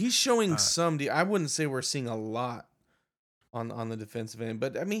block. He's showing I wouldn't say we're seeing a lot on the defensive end,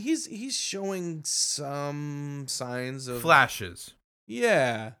 but I mean he's showing some signs of flashes.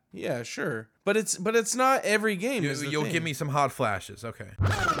 Yeah, sure. But it's not every game. You'll give me some hot flashes. Okay.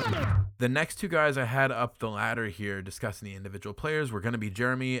 The next 2 guys I had up the ladder here discussing the individual players were going to be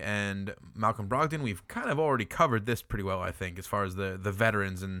Jeremy and Malcolm Brogdon. We've kind of already covered this pretty well, I think, as far as the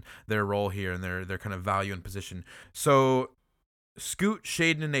veterans and their role here and their kind of value and position. So Scoot,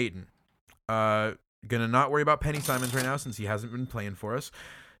 Shaden, and Ayton. Gonna not worry about Penny Simons right now since he hasn't been playing for us.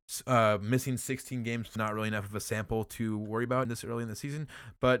 Missing 16 games, not really enough of a sample to worry about this early in the season.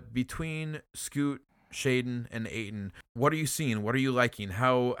 But between Scoot, Shaden, and Ayton, what are you seeing? What are you liking?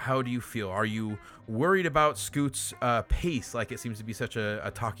 How do you feel? Are you worried about Scoot's pace? Like it seems to be such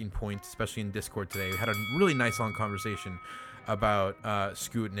a talking point, especially in Discord today. We had a really nice long conversation about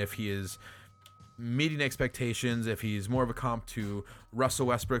Scoot and if he is meeting expectations, if he's more of a comp to Russell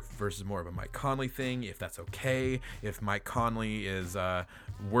Westbrook versus more of a Mike Conley thing, if that's okay, if Mike Conley is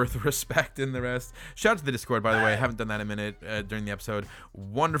worth respect in the rest. Shout out to the Discord, by the way. I haven't done that in a minute during the episode.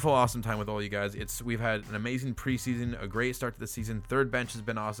 Wonderful, awesome time with all you guys. We've had an amazing preseason, a great start to the season. Third bench has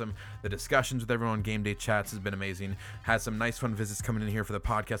been awesome. The discussions with everyone, game day chats has been amazing. Had some nice fun visits coming in here for the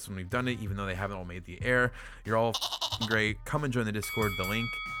podcast when we've done it, even though they haven't all made the air. You're all great. Come and join the Discord. The link,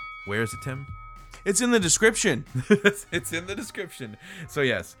 where is it, Tim? It's in the description. It's in the description. So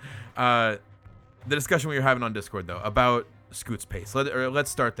yes, the discussion we were having on Discord though about Scoot's pace.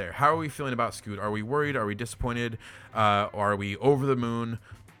 Let's start there. How are we feeling about Scoot? Are we worried? Are we disappointed? Are we over the moon?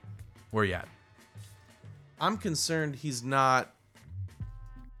 Where are you at? I'm concerned he's not,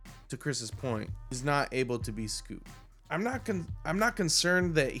 to Chris's point, he's not able to be Scoot. I'm not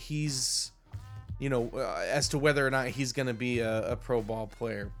concerned that he's, as to whether or not he's going to be a pro ball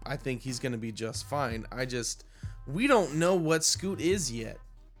player. I think he's going to be just fine. We don't know what Scoot is yet.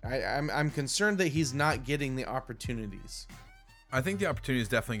 I'm concerned that he's not getting the opportunities. I think the opportunity is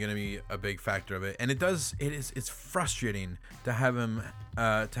definitely going to be a big factor of it, and it's frustrating to have him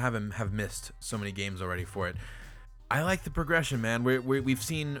have missed so many games already for it. I like the progression, man. We've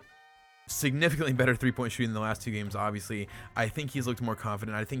seen significantly better three-point shooting in the last 2 games, obviously. I think he's looked more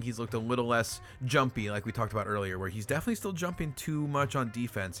confident. I think he's looked a little less jumpy, like we talked about earlier, where he's definitely still jumping too much on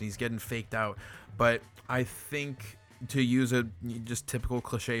defense and he's getting faked out. But I think, to use a just typical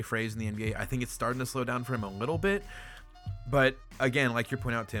cliche phrase in the NBA, I think it's starting to slow down for him a little bit. But again, like you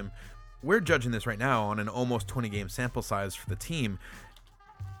point out, Tim, we're judging this right now on an almost 20-game sample size for the team.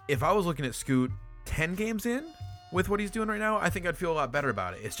 If I was looking at Scoot 10 games in with what he's doing right now, I think I'd feel a lot better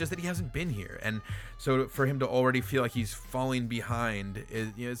about it. It's just that he hasn't been here. And so for him to already feel like he's falling behind,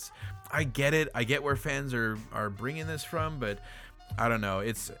 I get it. I get where fans are bringing this from, but I don't know.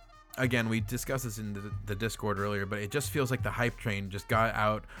 It's, again, we discussed this in the Discord earlier, but it just feels like the hype train just got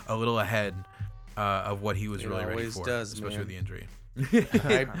out a little ahead of what he was really ready for, especially with the injury.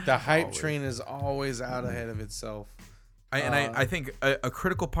 The hype train is always out ahead of itself. I think a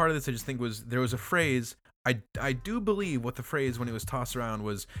critical part of this, I just think, was there was a phrase. I do believe what the phrase when it was tossed around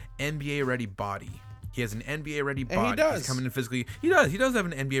was NBA ready body. He has an NBA ready body. And he does. He's coming in physically. He does have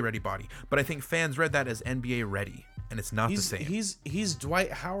an NBA ready body. But I think fans read that as NBA ready, and it's not the same. He's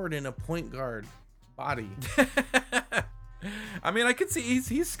Dwight Howard in a point guard body. I mean, I could see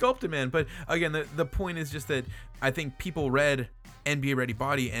he's sculpted, man. But again, the point is just that I think people read NBA ready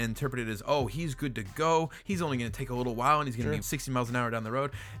body and interpreted it as, oh, he's good to go. He's only going to take a little while and he's going to be 60 miles an hour down the road.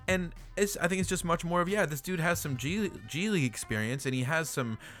 And I think it's just much more of, this dude has some G League experience and he has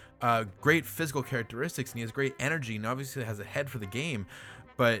some great physical characteristics and he has great energy and obviously has a head for the game,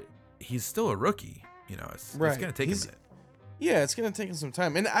 but he's still a rookie. It's going to take him a minute. Yeah, it's going to take him some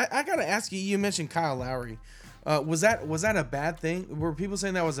time. And I got to ask you, you mentioned Kyle Lowry. Was that a bad thing? Were people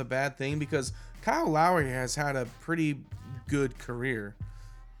saying that was a bad thing? Because Kyle Lowry has had a pretty good career,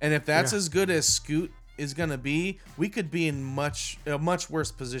 and if that's as good as Scoot is gonna be, we could be in a much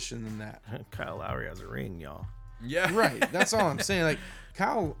worse position than that. Kyle Lowry has a ring, y'all. Yeah, right. That's all I'm saying. Like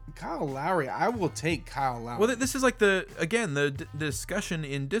Kyle Lowry, I will take Kyle Lowry. Well, this is like the discussion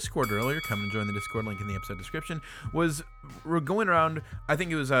in Discord earlier. Come and join the Discord link in the episode description. We're going around. I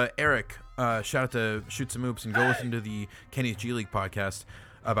think it was Eric. Shout out to Shoot Some Oops and go listen to the Kenny's G League podcast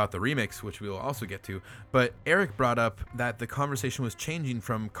about the remix, which we will also get to. But Eric brought up that the conversation was changing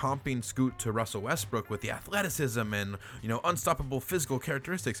from comping Scoot to Russell Westbrook with the athleticism and unstoppable physical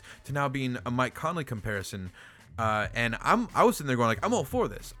characteristics to now being a Mike Conley comparison. And I was sitting there going like, I'm all for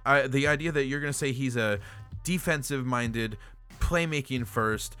this. The idea that you're going to say he's a defensive-minded, playmaking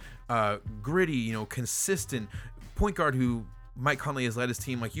first, gritty, consistent point guard who Mike Conley has led his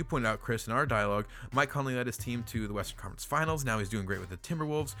team, like you pointed out, Chris, in our dialogue. Mike Conley led his team to the Western Conference Finals. Now he's doing great with the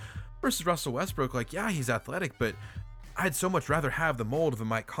Timberwolves. Versus Russell Westbrook, he's athletic, but I'd so much rather have the mold of a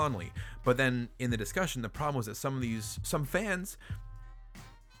Mike Conley. But then in the discussion, the problem was that some fans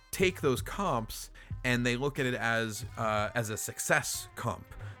take those comps and they look at it as a success comp.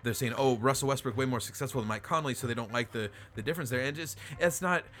 They're saying, oh, Russell Westbrook way more successful than Mike Conley, so they don't like the difference there. And it's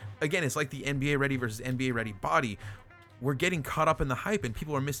not, again, it's like the NBA ready versus NBA ready body. We're getting caught up in the hype and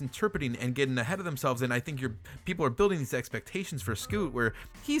people are misinterpreting and getting ahead of themselves. And I think people are building these expectations for Scoot where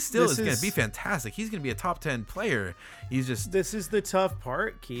he still is going to be fantastic. He's going to be a top 10 player. This is the tough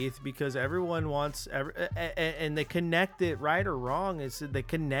part, Keith, because everyone wants, and they connect it right or wrong. They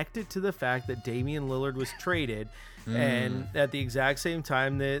connect it to the fact that Damian Lillard was traded and at the exact same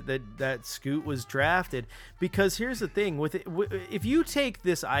time that Scoot was drafted. Because here's the thing with it, if you take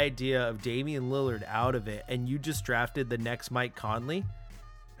this idea of Damian Lillard out of it and you just drafted the next Mike Conley,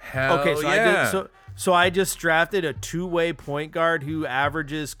 I just drafted a two-way point guard who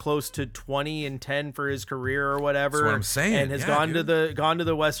averages close to 20 and 10 for his career or whatever. That's what I'm saying. And has gone to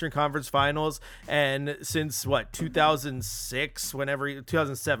the Western Conference Finals. And since 2006,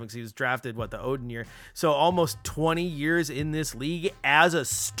 2007, because he was drafted the Oden year. So almost 20 years in this league as a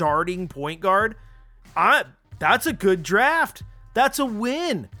starting point guard. That's a good draft. That's a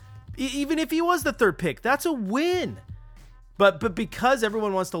win. Even if he was the third pick, that's a win. But because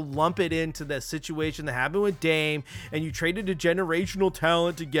everyone wants to lump it into the situation that happened with Dame, and you traded a generational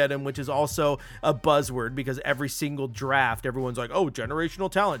talent to get him, which is also a buzzword because every single draft, everyone's like, oh,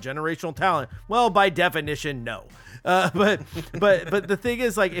 generational talent. Well, by definition, no. But the thing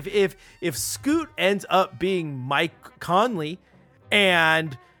is, if Scoot ends up being Mike Conley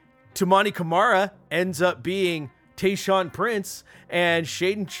and Toumani Camara ends up being Tayshaun Prince and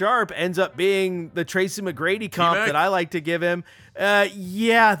Shaedon Sharpe ends up being the Tracy McGrady comp that I like to give him.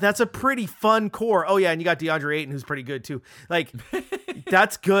 That's a pretty fun core. Oh yeah, and you got DeAndre Ayton, who's pretty good too.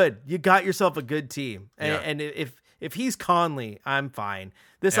 That's good. You got yourself a good team. And if he's Conley, I'm fine.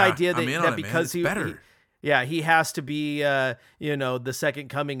 This idea that because he's better. Yeah, he has to be, the second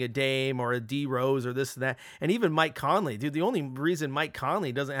coming of Dame or a D Rose or this and that. And even Mike Conley, dude, the only reason Mike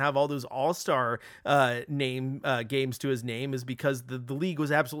Conley doesn't have all those all-star games to his name is because the league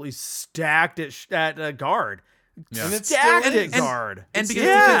was absolutely stacked at guard. Yeah. And it's Stacked still at is. guard. And because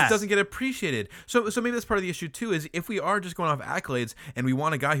Yeah. defense doesn't get appreciated. So maybe that's part of the issue too, is if we are just going off accolades and we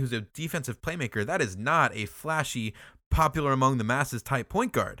want a guy who's a defensive playmaker, that is not a flashy, popular among the masses type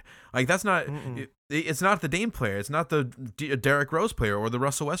point guard. Like that's not it's not the Dame player, it's not the Derrick Rose player or the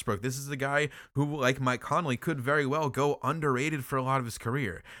Russell Westbrook. This is the guy who, like Mike Conley, could very well go underrated for a lot of his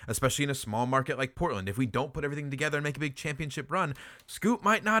career, especially in a small market like Portland. If we don't put everything together and make a big championship run, Scoot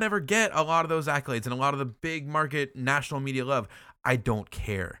might not ever get a lot of those accolades and a lot of the big market national media love. I don't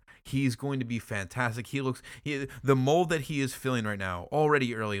care. He's going to be fantastic. The mold that he is filling right now,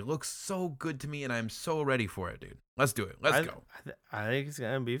 already early, looks so good to me, and I'm so ready for it, dude. Let's do it. Let's go. I think it's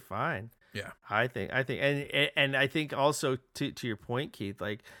gonna be fine. Yeah. I think, and I think also to your point, Keith,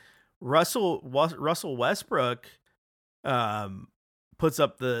 like Russell Westbrook, puts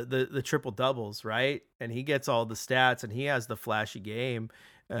up the triple doubles, right? And he gets all the stats, and he has the flashy game.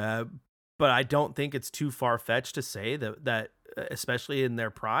 But I don't think it's too far fetched to say that especially in their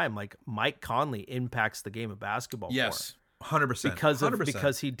prime, like Mike Conley impacts the game of basketball. Yes. 100%. 100%.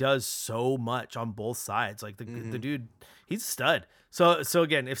 Because he does so much on both sides. Like the dude, he's a stud. So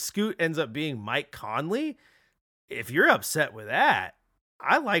again, if Scoot ends up being Mike Conley, if you're upset with that,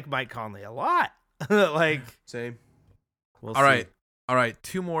 I like Mike Conley a lot. Like Same. we'll All see. right.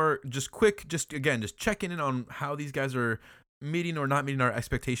 Two more, just quick, just checking in on how these guys are meeting or not meeting our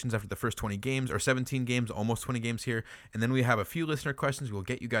expectations after the first 20 games or 17 games, almost 20 games here. And then we have a few listener questions. We'll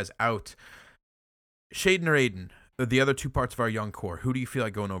get you guys out. Shaden or Aiden, the other two parts of our young core, who do you feel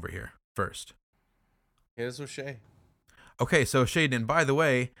like going over here first? Hit us with Shea. Okay, so Shaden, by the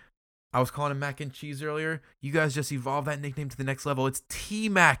way, I was calling him Mac and Cheese earlier. You guys just evolved that nickname to the next level. It's T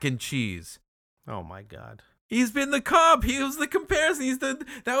Mac and Cheese. Oh my God. He's been the comp. He was the comparison.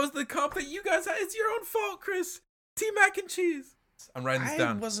 That was the comp that you guys had. It's your own fault, Chris. T Mac and Cheese. I'm writing this I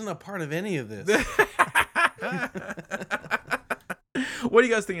down. wasn't a part of any of this. What do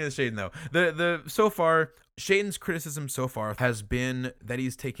you guys think of Shaden though? The so far, Shaden's criticism so far has been that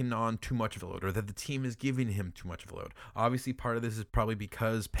he's taken on too much of a load, or that the team is giving him too much of a load. Obviously, part of this is probably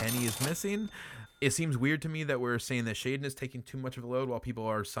because Penny is missing. It seems weird to me that we're saying that Shaden is taking too much of a load while people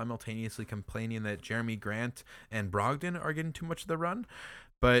are simultaneously complaining that Jeremy Grant and Brogdon are getting too much of the run.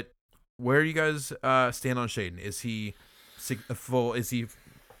 But where do you guys stand on Shaden? Is he full? Is he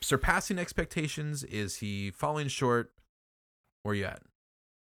surpassing expectations? Is he falling short? Where you at?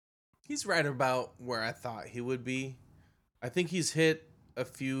 He's right about where I thought he would be. I think he's hit a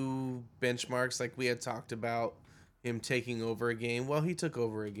few benchmarks like we had talked about him taking over a game. Well, he took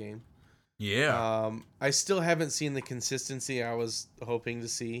over a game. Yeah. I still haven't seen the consistency I was hoping to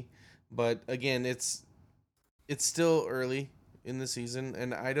see, but again, it's still early in the season,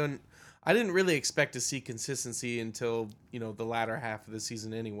 and I didn't really expect to see consistency until the latter half of the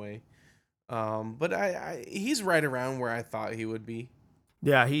season anyway. But he's right around where I thought he would be.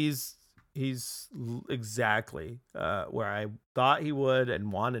 Yeah, he's exactly where I thought he would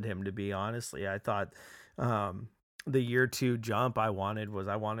and wanted him to be. Honestly, I thought the year 2 jump I wanted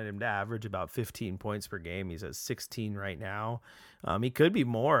him to average about 15 points per game. He's at 16 right now. He could be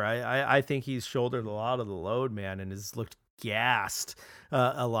more. I think he's shouldered a lot of the load, man, and has looked gassed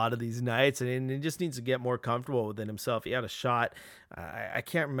a lot of these nights, and he just needs to get more comfortable within himself. He had a shot. I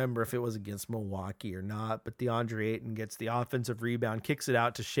can't remember if it was against Milwaukee or not, but DeAndre Ayton gets the offensive rebound, kicks it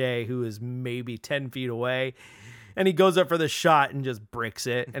out to Shea, who is maybe 10 feet away. And he goes up for the shot and just bricks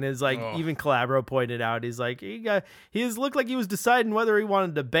it. And it's like, even Calabro pointed out, he's like, he looked like he was deciding whether he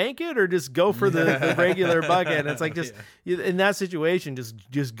wanted to bank it or just go for the regular bucket. And it's like, just in that situation,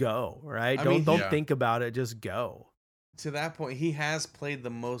 just go, right? Don't think about it. Just go. To that point, he has played the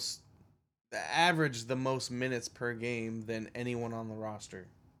most minutes per game than anyone on the roster.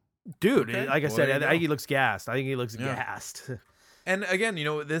 Dude, Okay. like I Well, said, there you I go. think he looks gassed. Yeah. Gassed. And again,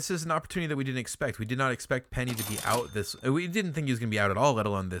 this is an opportunity that we didn't expect. We did not expect Penny to be out we didn't think he was going to be out at all, let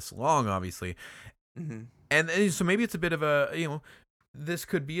alone this long, obviously. Mm-hmm. And so maybe it's a bit of a, this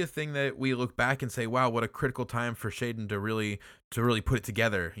could be a thing that we look back and say, wow, what a critical time for Shaden to really put it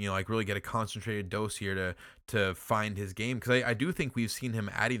together, like really get a concentrated dose here to find his game. Because I do think we've seen him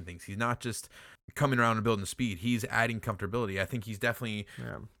adding things. He's not just coming around and building speed. He's adding comfortability. I think he's definitely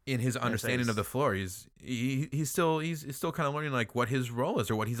in his understanding of the floor. He's still kind of learning like what his role is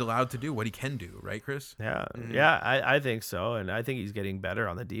or what he's allowed to do, what he can do. Right, Chris? Yeah, yeah, I think so, and I think he's getting better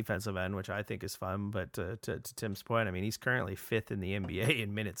on the defensive end, which I think is fun. But to Tim's point, I mean, he's currently 5th in the NBA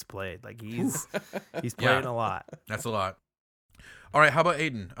in minutes played. Like he's playing a lot. That's a lot. All right, how about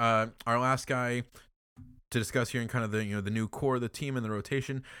Aiden? Our last guy to discuss here, and kind of the the new core of the team and the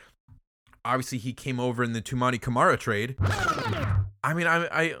rotation. Obviously, he came over in the Toumani Camara trade. I mean,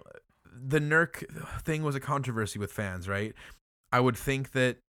 I the Nurk thing was a controversy with fans, right? I would think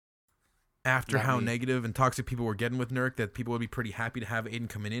that after how negative and toxic people were getting with Nurk, that people would be pretty happy to have Aiden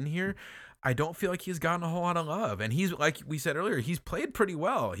coming in here. I don't feel like he's gotten a whole lot of love, and he's, like we said earlier, he's played pretty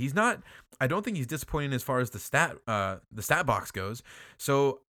well. He's not. I don't think he's disappointing as far as the stat box goes.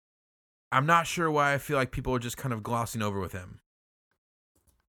 So I'm not sure why I feel like people are just kind of glossing over with him.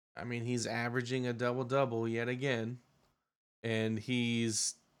 I mean, he's averaging a double-double yet again, and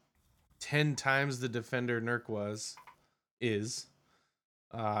he's 10 times the defender Nurk is.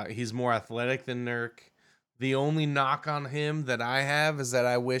 He's more athletic than Nurk. The only knock on him that I have is that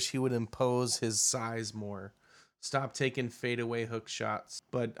I wish he would impose his size more. Stop taking fadeaway hook shots.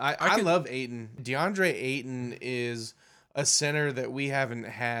 But I love Ayton. DeAndre Ayton is a center that we haven't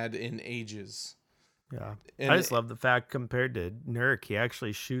had in ages. Yeah, And I just love the fact compared to Nurk, he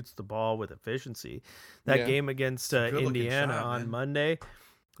actually shoots the ball with efficiency. That game against Indiana shot, on man. Monday,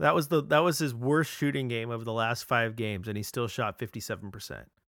 that was his worst shooting game of the last 5 games, and he still shot 57%.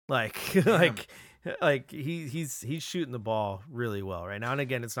 Like he's shooting the ball really well right now. And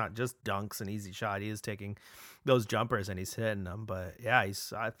again, it's not just dunks and easy shot. He is taking those jumpers and he's hitting them. But yeah,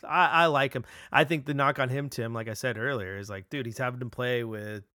 I like him. I think the knock on him, Tim, like I said earlier, is like, dude, he's having to play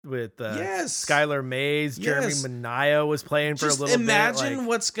with Skylar Mays. Jeremy Minaya was playing for a little bit. Imagine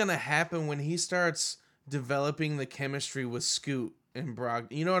what's gonna happen when he starts developing the chemistry with Scoot and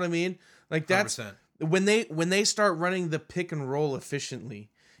Brogdon. You know what I mean? Like that's 100%. when they start running the pick and roll efficiently.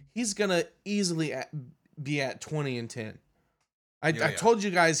 He's gonna easily be at 20 and 10. I told you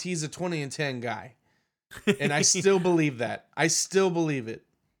guys he's a 20 and 10 guy, and I still believe that. I still believe it.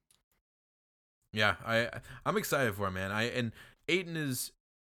 Yeah, I'm excited for him, man. And Ayton is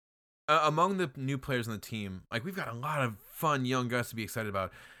among the new players on the team. Like, we've got a lot of fun young guys to be excited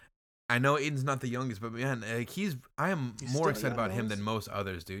about. I know Aiden's not the youngest, but man, like I am more excited about him than most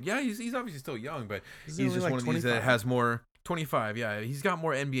others, dude. Yeah, he's obviously still young, but he's just like one of these that has more 25. Yeah, he's got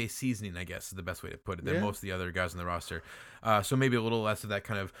more NBA seasoning, I guess is the best way to put it, than most of the other guys on the roster. So maybe a little less of that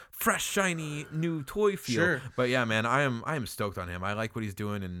kind of fresh, shiny new toy feel. Sure. But yeah, man, I am stoked on him. I like what he's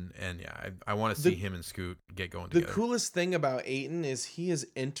doing, and yeah, I want to see him and Scoot get going together. The coolest thing about Ayton is he is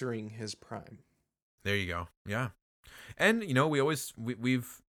entering his prime. There you go. Yeah, and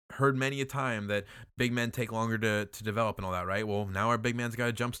we've heard many a time that big men take longer to develop and all that, right? Well, now our big man's got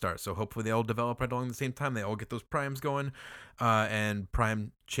a jump start, so hopefully they all develop right along the same time. They all get those primes going, and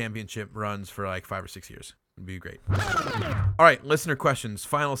prime championship runs for like 5 or 6 years. It'd be great. All right, listener questions,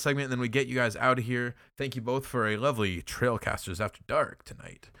 final segment, and then we get you guys out of here. Thank you both for a lovely Trailcasters After Dark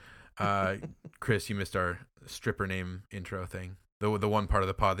tonight. Chris, you missed our stripper name intro thing, the one part of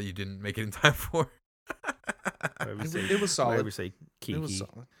the pod that you didn't make it in time for. It was solid. We say Kiki. It was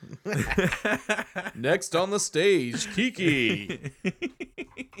solid. Next on the stage, Kiki.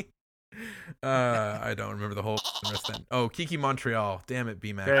 I don't remember the whole rest then. Oh, Kiki Montreal. Damn it,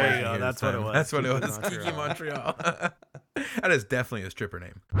 B-Mac. There you go. That's what it was. That's what it was. Kiki Montreal. That is definitely a stripper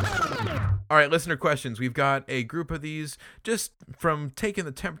name. All right, listener questions. We've got a group of these just from taking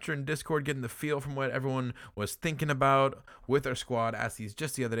the temperature in Discord, getting the feel from what everyone was thinking about with our squad. Asked these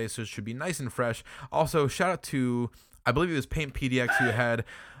just the other day, so it should be nice and fresh. Also, shout out to, I believe it was Paint PDX, who had,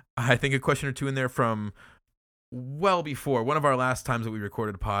 I think, a question or two in there from well before one of our last times that we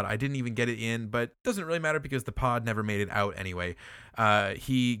recorded a pod. I didn't even get it in, but it doesn't really matter because the pod never made it out anyway.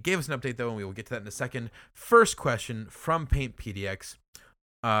 He gave us an update though, and we will get to that in a second. First question from Paint PDX,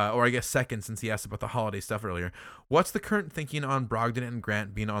 or I guess second, since he asked about the holiday stuff earlier. What's the current thinking on Brogdon and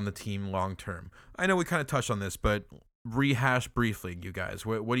Grant being on the team long term? I know we kind of touched on this, but rehash briefly, you guys.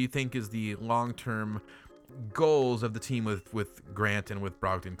 What do you think is the long term goals of the team with Grant and with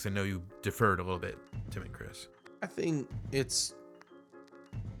Brogdon? Because I know you deferred a little bit, Tim and Chris. I think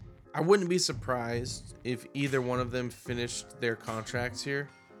I wouldn't be surprised if either one of them finished their contracts here.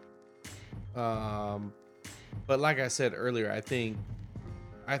 But like I said earlier, I think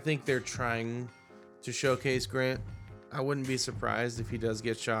they're trying to showcase Grant. I wouldn't be surprised if he does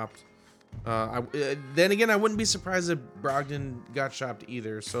get shopped. Then again, I wouldn't be surprised if Brogdon got shopped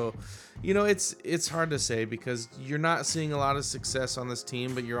either. So, it's hard to say because you're not seeing a lot of success on this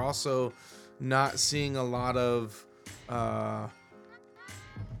team, but you're also not seeing a lot of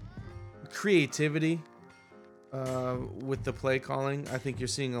creativity with the play calling. I think you're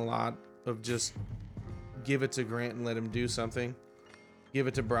seeing a lot of just give it to Grant and let him do something. Give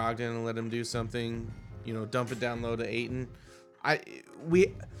it to Brogdon and let him do something. Dump it down low to Ayton.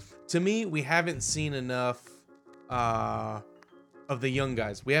 To me, we haven't seen enough of the young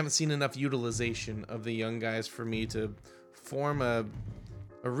guys. We haven't seen enough utilization of the young guys for me to form a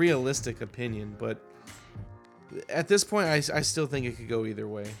realistic opinion. But at this point, I still think it could go either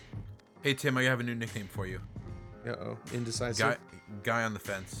way. Hey Tim, I have a new nickname for you. Indecisive. Guy on the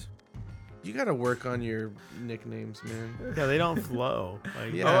fence. You got to work on your nicknames, man. Yeah, they don't flow.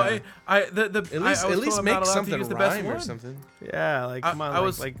 Like, Yeah. At least make something rhyme or something. Yeah, like come on, I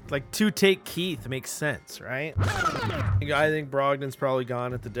was like to take Keith makes sense, right? I think Brogdon's probably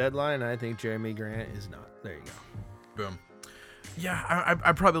gone at the deadline. I think Jeremy Grant is not. There you go. Boom. Yeah,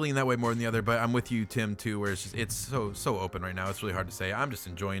 I probably lean that way more than the other, but I'm with you, Tim, too, where it's so open right now. It's really hard to say. I'm just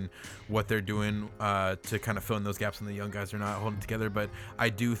enjoying what they're doing to kind of fill in those gaps when the young guys are not holding it together. But I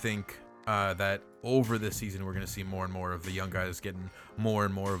do think that over this season we're going to see more and more of the young guys getting more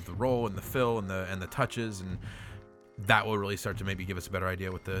and more of the role and the fill and the touches, and that will really start to maybe give us a better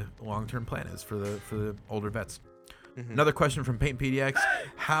idea what the long-term plan is for the older vets. Mm-hmm. Another question from Paint PDX: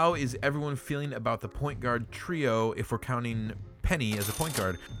 how is everyone feeling about the point guard trio if we're counting Penny as a point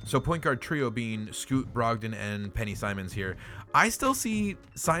guard? So point guard trio being Scoot, Brogdon, and Penny Simons here. I still see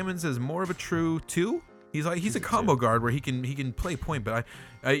Simons as more of a true 2. He's a combo guard where he can play point, but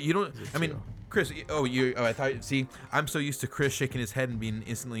Chris. I'm so used to Chris shaking his head and being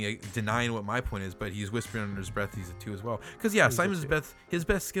instantly denying what my point is, but he's whispering under his breath he's a 2 as well. Because Simons' his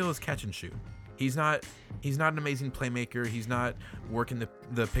best skill is catch and shoot. He's not an amazing playmaker. He's not working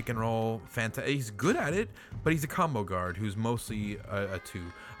the pick and roll. He's good at it, but he's a combo guard who's mostly a 2.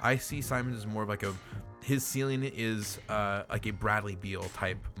 I see Simons as more of his ceiling is like a Bradley Beal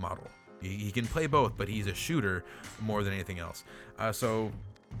type model. He can play both, but he's a shooter more than anything else. So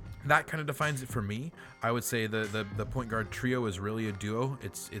that kind of defines it for me. I would say the point guard trio is really a duo.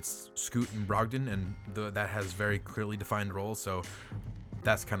 It's Scoot and Brogdon, and that has very clearly defined roles. So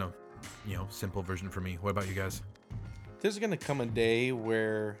that's kind of simple version for me. What about you guys? There's gonna come a day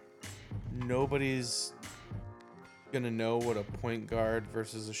where nobody's gonna know what a point guard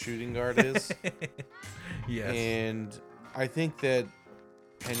versus a shooting guard is. Yes. And I think that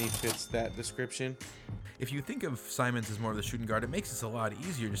Penny fits that description. If you think of Simons as more of the shooting guard, it makes this a lot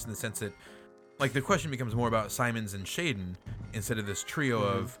easier, just in the sense that, like, the question becomes more about Simons and Shaden instead of this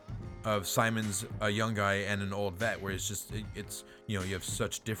trio of Simons, a young guy, and an old vet, where it's you have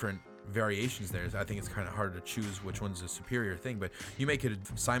such different variations there. I think it's kind of hard to choose which one's a superior thing, but you make it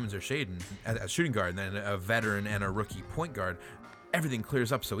Simons or Shaden as shooting guard, and then a veteran and a rookie point guard, everything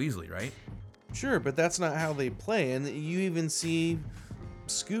clears up so easily, right? Sure, but that's not how they play, and you even see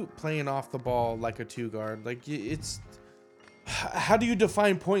Scoot playing off the ball like a 2 guard. Like, it's how do you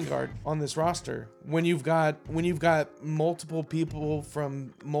define point guard on this roster when you've got multiple people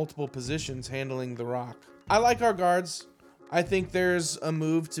from multiple positions handling the rock? I like our guards. I think there's a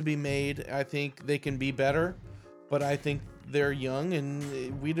move to be made. I think they can be better, but I think they're young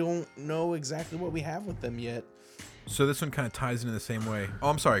and we don't know exactly what we have with them yet. So this one kind of ties into the same way. Oh,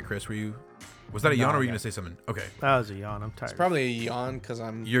 I'm sorry, Chris. Was that a yawn, or were you going to say something? Okay. That was a yawn. I'm tired. It's probably a yawn because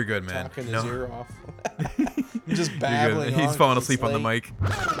You're good, man. Talking his ear off. I'm just babbling. He's falling asleep on the mic.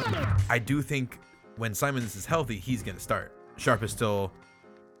 I do think when Simons is healthy, he's going to start. Sharp is still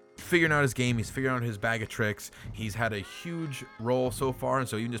figuring out his game. He's figuring out his bag of tricks. He's had a huge role so far, and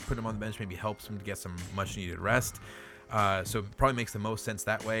so even just putting him on the bench maybe helps him to get some much-needed rest. So it probably makes the most sense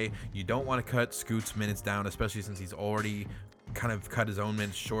that way. You don't want to cut Scoot's minutes down, especially since he's already kind of cut his own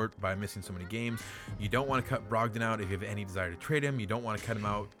minutes short by missing so many games. You don't want to cut Brogdon out if you have any desire to trade him. You don't want to cut him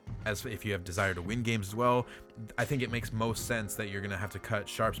out as if you have desire to win games as well. I think it makes most sense that you're going to have to cut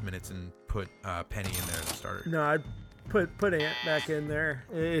Sharp's minutes and put Penny in there as a starter. No, I'd put Ant back in there.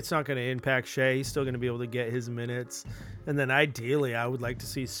 It's not going to impact Shea. He's still going to be able to get his minutes. And then ideally, I would like to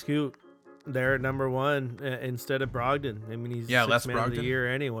see Scoot there at number 1 instead of Brogdon. I mean, he's less man of the Brogdon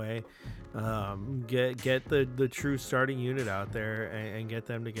year anyway. Get the true starting unit out there and get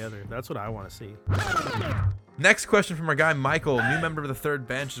them together. That's what I want to see. Next question from our guy Michael, new member of the third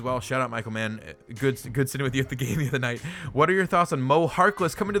bench as well. Shout out, Michael, man. Good sitting with you at the game the other night. What are your thoughts on Mo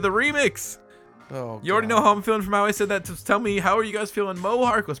Harkless coming to the remix? Oh, you already know how I'm feeling from how I said that. Just tell me, how are you guys feeling? Mo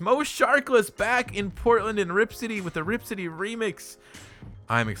Sharkless back in Portland in Rip City with the Rip City remix.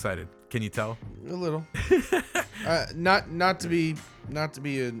 I'm excited. Can you tell? A little. Not to be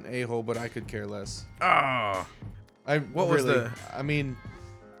an a-hole, but I could care less. Oh. I mean,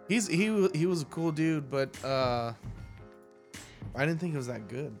 He was a cool dude, but I didn't think he was that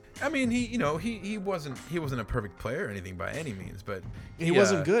good. I mean, he wasn't a perfect player or anything by any means, but He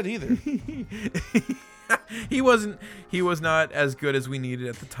wasn't good either. He was not as good as we needed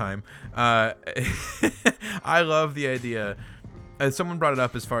at the time. I love the idea. Someone brought it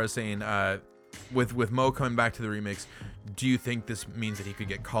up as far as saying, with Mo coming back to the remix, do you think this means that he could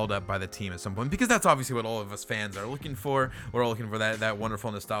get called up by the team at some point? Because that's obviously what all of us fans are looking for. We're all looking for that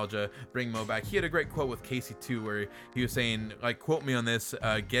wonderful nostalgia. Bring Mo back. He had a great quote with Casey too, where he was saying, like, quote me on this,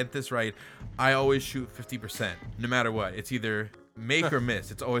 get this right. I always shoot 50%, no matter what. It's either make or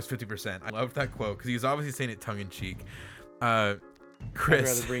miss. It's always 50%. I love that quote because he was obviously saying it tongue in cheek. Chris, I'd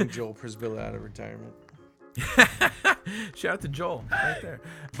rather bring Joel Prisbilla out of retirement. Shout out to Joel right there.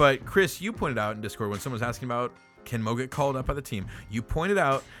 But Chris, you pointed out in Discord when someone was asking about can Mo get called up by the team, you pointed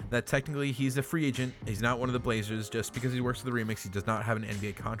out that technically he's a free agent. He's not one of the Blazers. Just because he works for the remix, he does not have an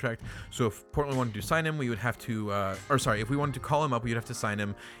NBA contract. So if Portland wanted to sign him, we would have to if we wanted to call him up, we would have to sign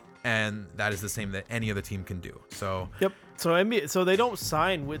him, and that is the same that any other team can do. So yep. So they don't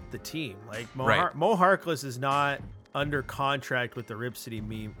sign with the team. Like Mo Harkless is not under contract with the Rip City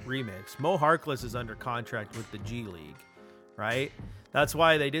remix. Mo Harkless is under contract with the G League, right? That's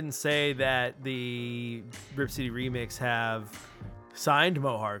why they didn't say that the Rip City remix have signed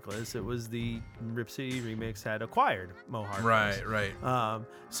Mo Harkless. It was the Rip City remix had acquired Mo Harkless. Right.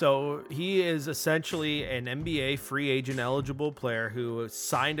 So he is essentially an NBA free agent eligible player who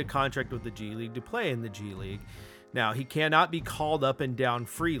signed a contract with the G League to play in the G League. Now, he cannot be called up and down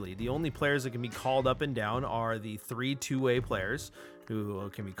freely. The only players that can be called up and down are the 3 two-way players who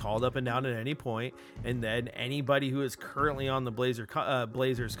can be called up and down at any point, and then anybody who is currently on the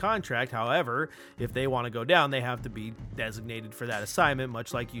Blazers contract. However, if they want to go down, they have to be designated for that assignment,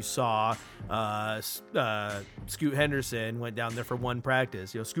 much like you saw Scoot Henderson went down there for one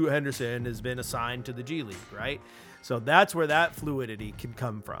practice. Scoot Henderson has been assigned to the G League, right? So that's where that fluidity can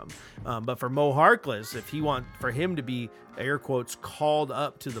come from. But for Mo Harkless, if for him to be, air quotes, called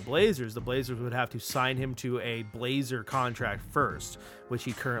up to the Blazers would have to sign him to a Blazer contract first, which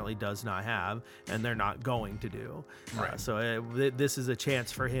he currently does not have, and they're not going to do. Right. This is a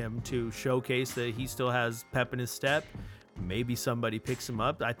chance for him to showcase that he still has pep in his step. Maybe somebody picks him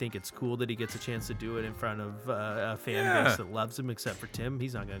up. I think it's cool that he gets a chance to do it in front of a fan base that loves him, except for Tim.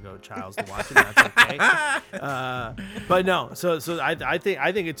 He's not going to go to Childs to watch him. That's okay. But no, so I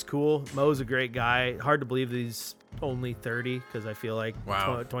think it's cool. Mo's a great guy. Hard to believe that he's only 30 because I feel like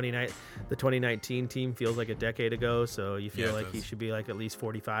the 2019 team feels like a decade ago. So you feel like he should be like at least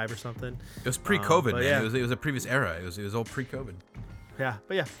 45 or something. It was pre-COVID, man. Yeah. It was a previous era. It was all pre-COVID. Yeah,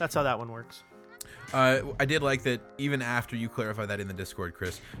 but yeah, that's how that one works. I did like that even after you clarified that in the Discord,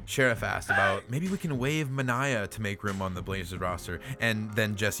 Chris, Sheriff asked about maybe we can waive Mania to make room on the Blazers roster. And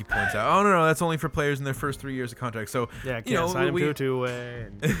then Jesse points out, oh, no, that's only for players in their first 3 years of contract. So, yeah, can't sign him to a two-way.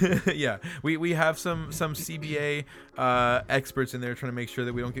 Yeah, we have some CBA experts in there trying to make sure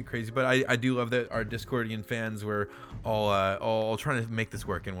that we don't get crazy. But I do love that our Discordian fans were all trying to make this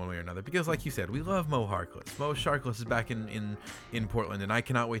work in one way or another. Because like you said, we love Mo Harkless. Mo Harkless is back in Portland, and I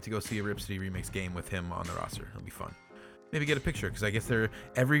cannot wait to go see a Rip City Remix game with him on the roster. It'll be fun. Maybe get a picture, because I guess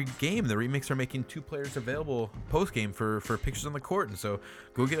every game the Remix are making 2 players available post game for pictures on the court, and so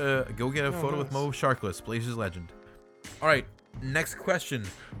go get a photo with Mo Harkless, Blazers legend. All right, next question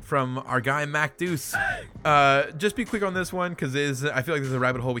from our guy Mac Deuce. Just be quick on this one, because I feel like there's a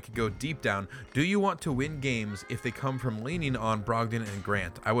rabbit hole we could go deep down. Do you want to win games if they come from leaning on Brogdon and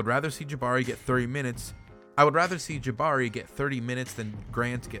Grant? I would rather see Jabari get 30 minutes. I would rather see Jabari get 30 minutes than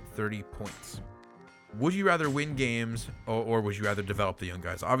Grant get 30 points. Would you rather win games or would you rather develop the young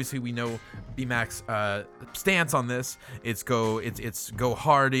guys? Obviously, we know BMAC's stance on this. It's go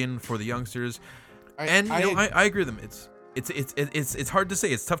hard in for the youngsters, I agree with them. It's hard to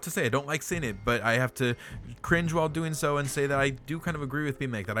say. It's tough to say. I don't like saying it, but I have to cringe while doing so and say that I do kind of agree with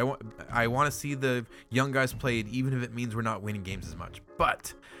BMAC that I want to see the young guys played, even if it means we're not winning games as much.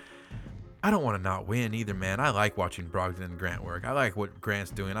 But I don't want to not win either, man. I like watching Brogdon and Grant work. I like what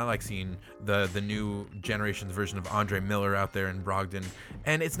Grant's doing. I like seeing the new generation's version of Andre Miller out there in Brogdon.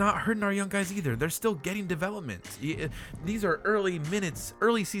 And it's not hurting our young guys either. They're still getting development. These are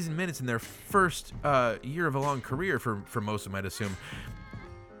early season minutes in their first year of a long career for most of them, I'd assume.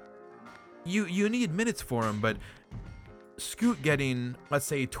 You need minutes for them, but Scoot getting, let's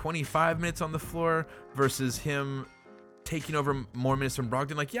say, 25 minutes on the floor versus him taking over more minutes from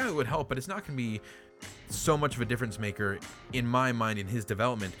Brogdon, like, yeah, it would help, but it's not going to be so much of a difference maker in my mind in his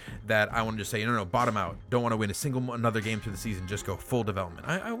development that I want to just say, no, bottom out. Don't want to win another game through the season. Just go full development.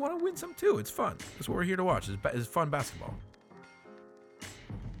 I want to win some too. It's fun. That's what we're here to watch. It's fun basketball.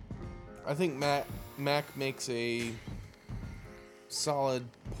 I think Mac makes a solid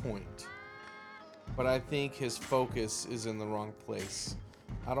point, but I think his focus is in the wrong place.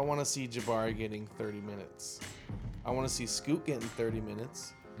 I don't want to see Jabari getting 30 minutes. I want to see Scoot getting 30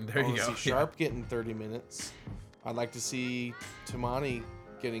 minutes. There I you want go. to see Sharp getting 30 minutes. I'd like to see Tamani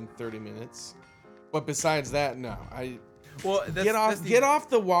getting 30 minutes. But besides that, no. Well, Get off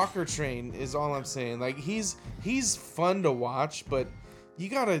the Walker train is all I'm saying. Like he's fun to watch, but you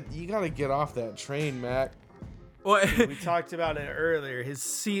gotta get off that train, Mac. Well, We talked about it earlier.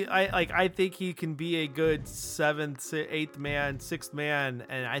 I think he can be a good 7th, 8th man, 6th man,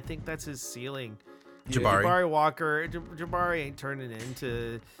 and I think that's his ceiling. Jabari Walker. Jabari ain't turning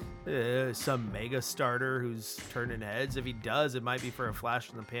into some mega starter who's turning heads. If he does, it might be for a flash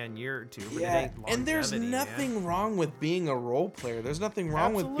in the pan year or two. But it ain't and there's longevity, nothing man. wrong with being a role player. There's nothing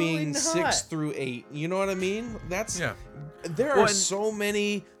wrong with being Absolutely not. 6 through 8. You know what I mean? yeah. There Well, are and- so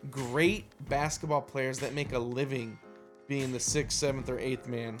many great basketball players that make a living being the 6th, 7th, or 8th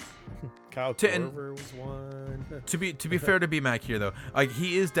man. Kyle and- Korver was one. To be fair to B-Mac here though, like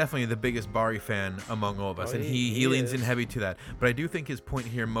he is definitely the biggest Bari fan among all of us, Oh, and he he leans in is. heavy to that. But I do think his point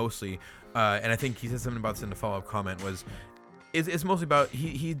here mostly, and I think he said something about this in the follow-up comment, was it's mostly about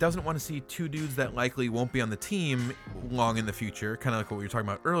he doesn't want to see two dudes that likely won't be on the team long in the future, kind of like what we were talking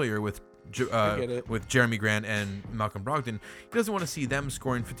about earlier with get it. with Jeremy Grant and Malcolm Brogdon. He doesn't want to see them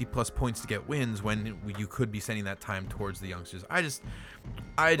scoring 50+ points to get wins when you could be sending that time towards the youngsters. I just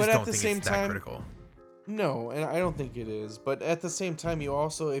But at don't the think same it's that time- critical. No, and I don't think it is. But at the same time, you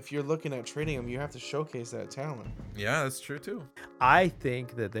also, if you're looking at trading him, you have to showcase that talent. Yeah, that's true too. I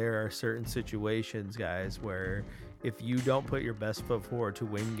think that there are certain situations, guys, where if you don't put your best foot forward to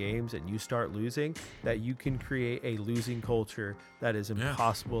win games and you start losing, that you can create a losing culture that is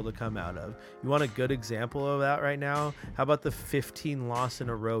impossible to come out of. You want a good example of that right now? How about the 15 loss in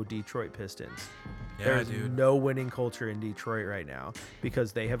a row Detroit Pistons? Yeah, There's dude. no winning culture in Detroit right now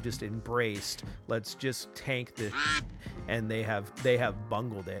because they have just embraced, let's just tank this, and they have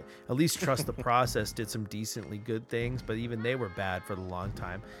bungled it. At least Trust the Process did some decently good things, but even they were bad for the long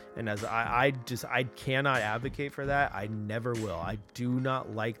time. And as I cannot advocate for that. I never will. I do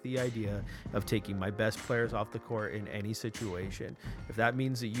not like the idea of taking my best players off the court in any situation. If that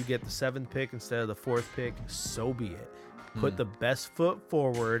means that you get the 7th pick instead of the 4th pick, so be it. Put the best foot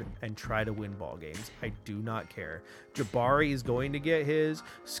forward and try to win ball games. I do not care. Jabari is going to get his.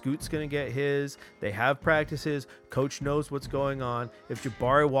 Scoot's going to get his. They have practices. Coach knows what's going on. If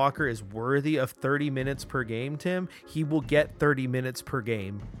Jabari Walker is worthy of 30 minutes per game, Tim, he will get 30 minutes per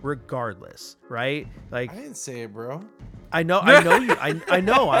game regardless, right? Like I didn't say it, bro. I know you. I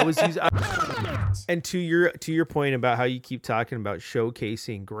know. I was using. And to your point about how you keep talking about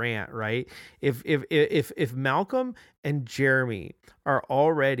showcasing Grant, right? If Malcolm and Jeremy are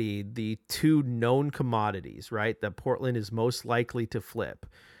already the two known commodities, right, that Portland is most likely to flip,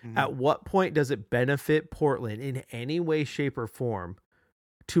 at what point does it benefit Portland in any way, shape, or form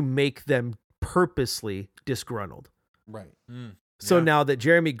to make them purposely disgruntled? Right. So now that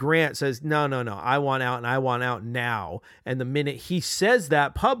Jeremy Grant says, no, I want out and I want out now. And the minute he says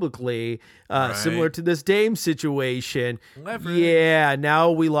that publicly, similar to this Dame situation, Leverage. yeah,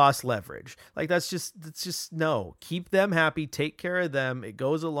 now we lost leverage. Like that's just no, keep them happy, take care of them. It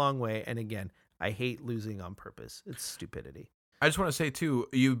goes a long way. And again, I hate losing on purpose. It's stupidity. I just want to say too,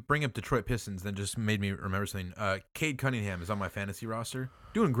 you bring up Detroit Pistons, then just made me remember something. Cade Cunningham is on my fantasy roster,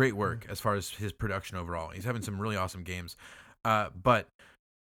 doing great work as far as his production overall. He's having some really awesome games. But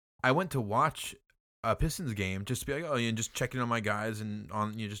I went to watch a Pistons game just to be like, oh, and just checking on my guys and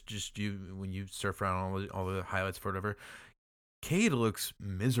on just when you surf around all the highlights for whatever. Cade looks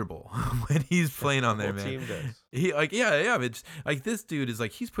miserable when he's playing on there, Whole man. team does. He like yeah, but it's, like this dude is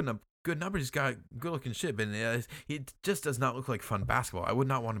like he's putting up good numbers. He's got good looking shit, but he just does not look like fun basketball. I would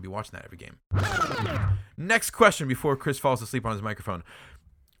not want to be watching that every game. Next question before Chris falls asleep on his microphone.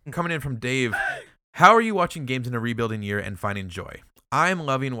 Coming in from Dave. How are you watching games in a rebuilding year and finding joy? I'm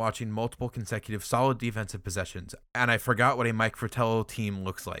loving watching multiple consecutive solid defensive possessions, and I forgot what a Mike Fratello team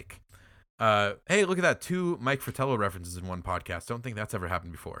looks like. Hey, look at that. 2 Mike Fratello references in one podcast. Don't think that's ever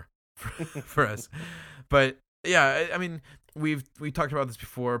happened before for us. But yeah, I mean, we talked about this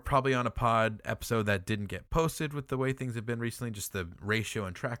before, probably on a pod episode that didn't get posted with the way things have been recently, just the ratio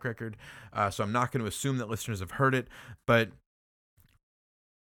and track record. So I'm not going to assume that listeners have heard it, but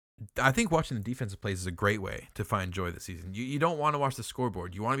I think watching the defensive plays is a great way to find joy this season. You don't want to watch the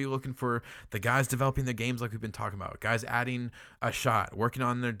scoreboard. You want to be looking for the guys developing their games like we've been talking about. Guys adding a shot, working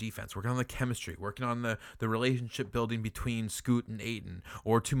on their defense, working on the chemistry, working on the relationship building between Scoot and Ayton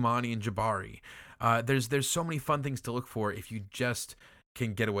or Tumani and Jabari. There's so many fun things to look for if you just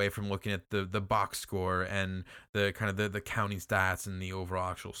can get away from looking at the box score and the kind of the counting stats and the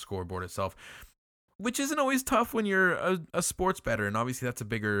overall actual scoreboard itself, which isn't always tough when you're a sports bettor. And obviously that's a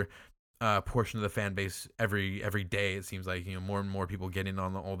bigger portion of the fan base every day. It seems like, more and more people get in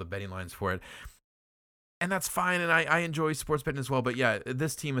on all the betting lines for it. And that's fine, and I enjoy sports betting as well. But yeah,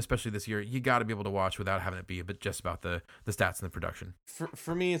 this team, especially this year, you got to be able to watch without having it be just about the stats and the production.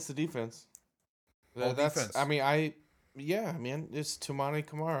 For me, it's the defense. All defense. I mean, man, it's Toumani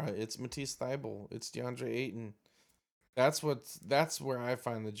Camara, it's Matisse Thybulle, it's DeAndre Ayton. That's where I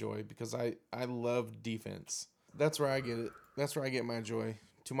find the joy, because I love defense. That's where I get it. That's where I get my joy.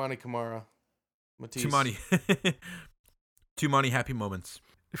 Toumani Camara, Matisse. Toumani happy moments.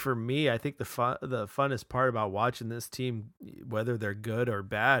 For me, I think the funnest part about watching this team, whether they're good or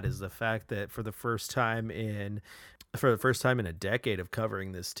bad, is the fact that for the first time in a decade of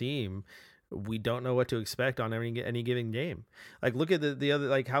covering this team, we don't know what to expect on any given game. Like, look at the other,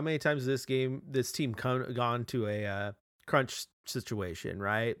 like, how many times this team gone to a crunch situation,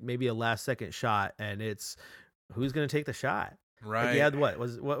 right? Maybe a last second shot, and it's who's going to take the shot. Right. Like, you had what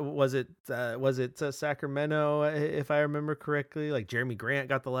was it Sacramento, if I remember correctly? Like, Jeremy Grant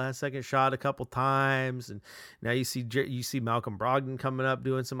got the last second shot a couple times, and now you see Malcolm Brogdon coming up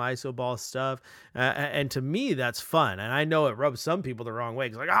doing some iso ball stuff, and to me that's fun. And I know it rubs some people the wrong way,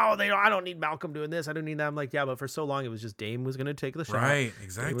 because like, I don't need Malcolm doing this, I don't need that. I'm like, yeah, but for so long it was just Dame was going to take the shot, right?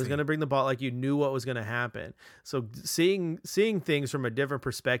 Exactly. He was going to bring the ball, like, you knew what was going to happen. So seeing things from a different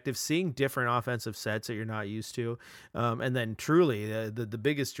perspective, seeing different offensive sets that you're not used to, and then truly the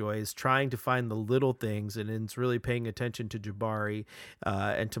biggest joy is trying to find the little things, and it's really paying attention to Jabari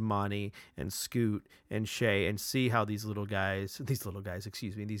and Toumani and Scoot and Shea, and see how these young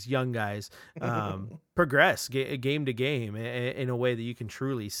guys progress game to game in a way that you can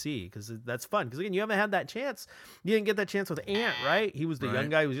truly see, because that's fun. Because again, you haven't had that chance. You didn't get that chance with Ant, right? He was the young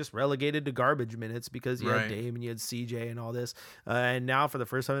guy who was just relegated to garbage minutes because you had Dame and you had CJ and all this, and now for the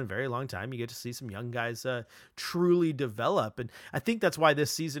first time in a very long time, you get to see some young guys truly develop. And I think that's why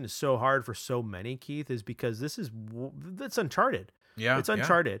this season is so hard for so many, Keith, is because that's uncharted. Yeah, it's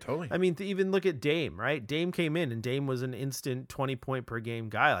uncharted. Yeah, totally. I mean, even look at Dame, right? Dame came in, and Dame was an instant 20-point per game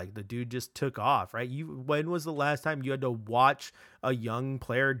guy. Like, the dude just took off, right? When was the last time you had to watch a young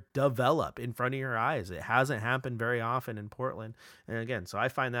player develop in front of your eyes? It hasn't happened very often in Portland. And again, so I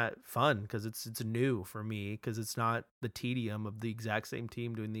find that fun, because it's new for me, because it's not the tedium of the exact same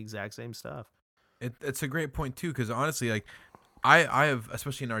team doing the exact same stuff. It's a great point too, because honestly, like, I have,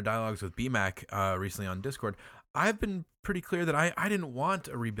 especially in our dialogues with BMAC recently on Discord, I've been pretty clear that I didn't want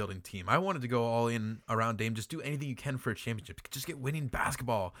a rebuilding team. I wanted to go all in around Dame, just do anything you can for a championship, just get winning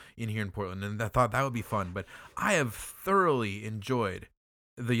basketball in here in Portland, and I thought that would be fun. But I have thoroughly enjoyed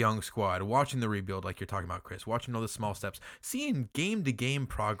the young squad, watching the rebuild, like you're talking about, Chris, watching all the small steps, seeing game-to-game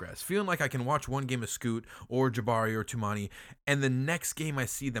progress, feeling like I can watch one game of Scoot or Jabari or Toumani, and the next game I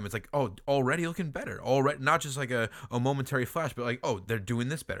see them, it's like, oh, already looking better, already, not just like a momentary flash, but like, oh, they're doing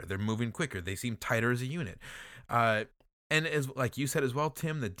this better, they're moving quicker, they seem tighter as a unit. And as like you said as well,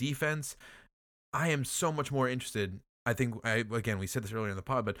 Tim, the defense, I am so much more interested. I think, again, we said this earlier in the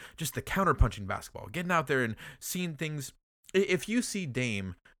pod, but just the counter-punching basketball, getting out there and seeing things. If you see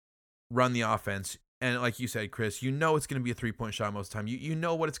Dame run the offense, and like you said, Chris, you know it's going to be a three-point shot most of the time. You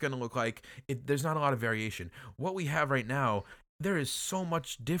know what it's going to look like. There's not a lot of variation. What we have right now, there is so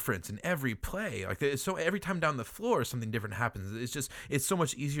much difference in every play. Like, so every time down the floor, something different happens. It's so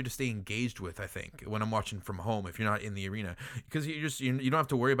much easier to stay engaged with, I think, when I'm watching from home if you're not in the arena, because you don't have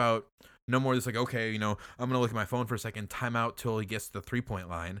to worry about no more. It's like, okay, I'm gonna look at my phone for a second, timeout till he gets to the 3-point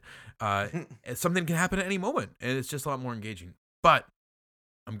line. Something can happen at any moment, and it's just a lot more engaging. But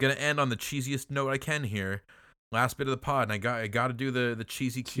I'm gonna end on the cheesiest note I can here. Last bit of the pod, and I got to do the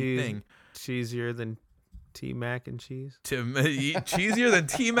cheesy thing. Cheesier than T mac and cheese. Cheesier than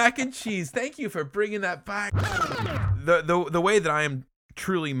T mac and cheese. Thank you for bringing that back. The way that I am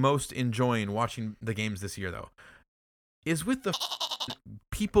truly most enjoying watching the games this year, though, is with the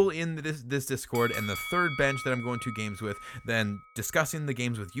people in this Discord and the third bench that I'm going to games with, then discussing the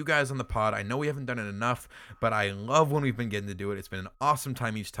games with you guys on the pod. I know we haven't done it enough, but I love when we've been getting to do it. It's been an awesome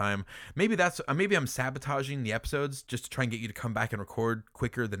time each time. Maybe I'm sabotaging the episodes just to try and get you to come back and record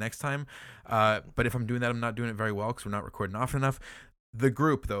quicker the next time. But if I'm doing that, I'm not doing it very well because we're not recording often enough. The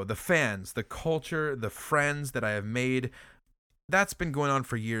group, though, the fans, the culture, the friends that I have made, that's been going on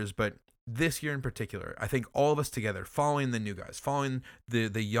for years, but this year in particular, I think all of us together, following the new guys, following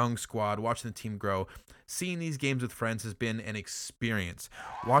the young squad, watching the team grow, seeing these games with friends has been an experience.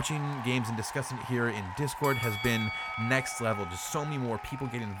 Watching games and discussing it here in Discord has been next level. Just so many more people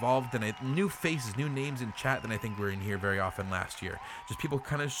get involved, and new faces, new names in chat than I think were in here very often last year. Just people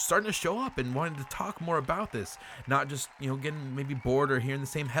kind of starting to show up and wanting to talk more about this, not just, getting maybe bored or hearing the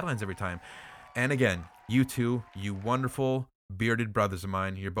same headlines every time. And again, you two, you wonderful bearded brothers of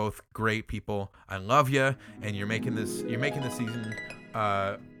mine, you're both great people. I love you, and you're making this season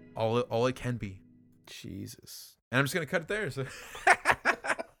all it can be. Jesus. And I'm just gonna cut it there. So,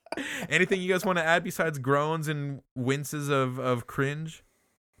 anything you guys want to add besides groans and winces of cringe?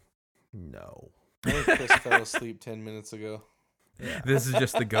 No. I think Chris fell asleep 10 minutes ago. Yeah. This is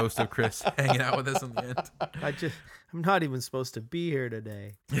just the ghost of Chris hanging out with us in the end. I'm not even supposed to be here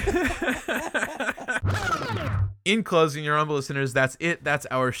today. In closing, your humble listeners, that's it. That's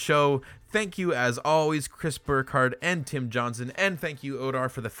our show. Thank you, as always, Chris Burkhardt and Tim Johnson. And thank you, Odar,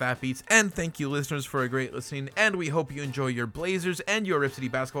 for the fat beats. And thank you, listeners, for a great listening. And we hope you enjoy your Blazers and your Rip City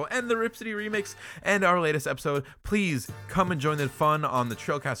basketball and the Rip City remix and our latest episode. Please come and join the fun on the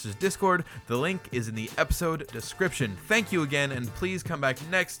Trailcasters Discord. The link is in the episode description. Thank you again, and please come back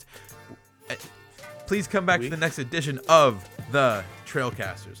next... Please come back to the next edition of the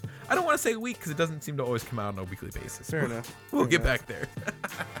Trailcasters. I don't want to say week because it doesn't seem to always come out on a weekly basis. Fair enough. We'll get back there.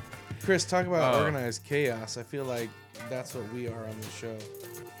 Chris, talk about organized chaos. I feel like that's what we are on the show.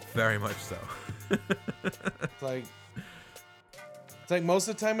 Very much so. It's like most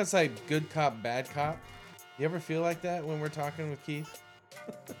of the time it's like good cop, bad cop. You ever feel like that when we're talking with Keith?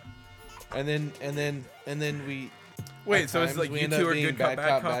 and then we Wait, so it's like you two are good cop,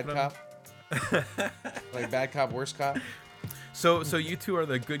 bad cop. Like bad cop, worst cop. So you two are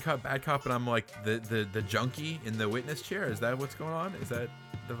the good cop, bad cop, and I'm like the junkie in the witness chair. Is that what's going on? Is that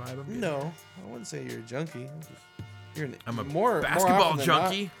the vibe I'm getting? No, I wouldn't say you're a junkie. I'm a more basketball more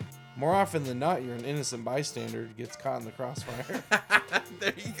junkie. More often than not, you're an innocent bystander who gets caught in the crossfire.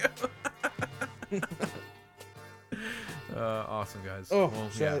 There you go. Awesome, guys. Oh, well,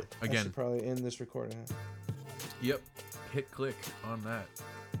 I again. should probably end this recording. Yep. Hit click on that.